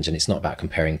challenge, and it's not about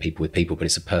comparing people with people, but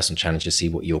it's a personal challenge to see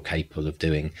what you're capable of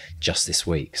doing just this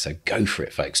week. So go for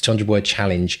it, folks.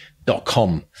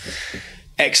 200wordchallenge.com.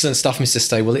 Excellent stuff, Mr.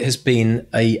 Stay. Well, it has been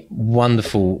a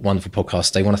wonderful, wonderful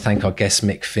podcast. I want to thank our guest,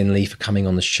 Mick Finlay, for coming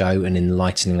on the show and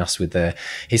enlightening us with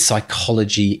his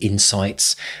psychology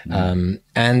insights.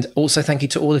 And also thank you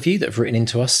to all of you that have written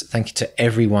into us. Thank you to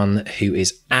everyone who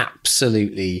is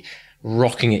absolutely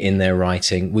rocking it in their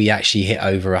writing. We actually hit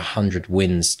over 100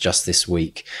 wins just this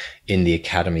week in the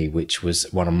Academy, which was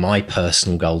one of my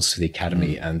personal goals for the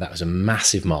Academy. And that was a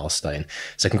massive milestone.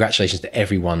 So congratulations to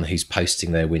everyone who's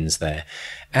posting their wins there.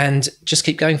 And just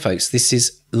keep going, folks. This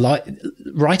is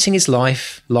writing is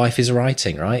life. Life is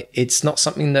writing, right? It's not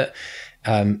something that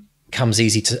comes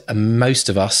easy to most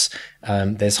of us.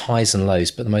 There's highs and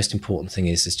lows, but the most important thing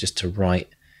is just to write.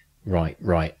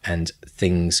 And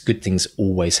good things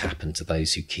always happen to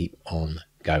those who keep on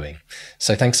going.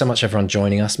 So thanks so much, everyone,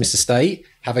 joining us. Mr. Stay,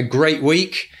 have a great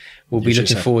week. We'll be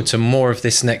looking forward to more of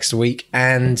this next week.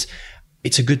 And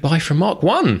it's a goodbye from Mark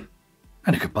 1.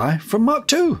 And a goodbye from Mark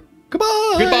 2.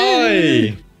 Goodbye.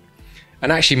 Goodbye.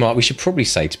 And actually, Mark, we should probably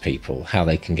say to people how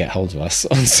they can get hold of us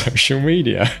on social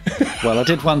media. Well, I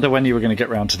did wonder when you were going to get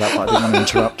round to that, but I didn't want to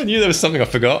interrupt. I knew there was something I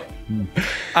forgot.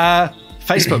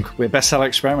 Facebook, we're Bestseller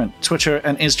Experiment. Twitter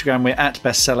and Instagram, we're at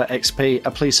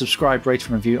BestsellerXP. Please subscribe, rate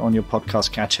and review on your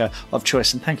podcast catcher of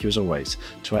choice. And thank you, as always,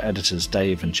 to our editors,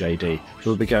 Dave and JD, who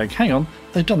will be going, hang on,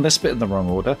 they've done this bit in the wrong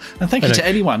order. And thank you to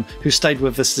anyone who stayed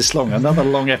with us this long. Another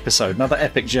long episode, another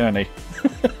epic journey.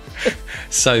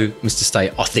 So, Mr. Stay,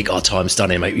 I think our time's done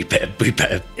here, mate. We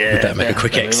better make a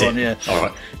quick exit. Yeah. All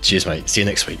right. Cheers, mate. See you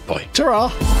next week. Bye.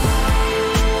 Ta-ra!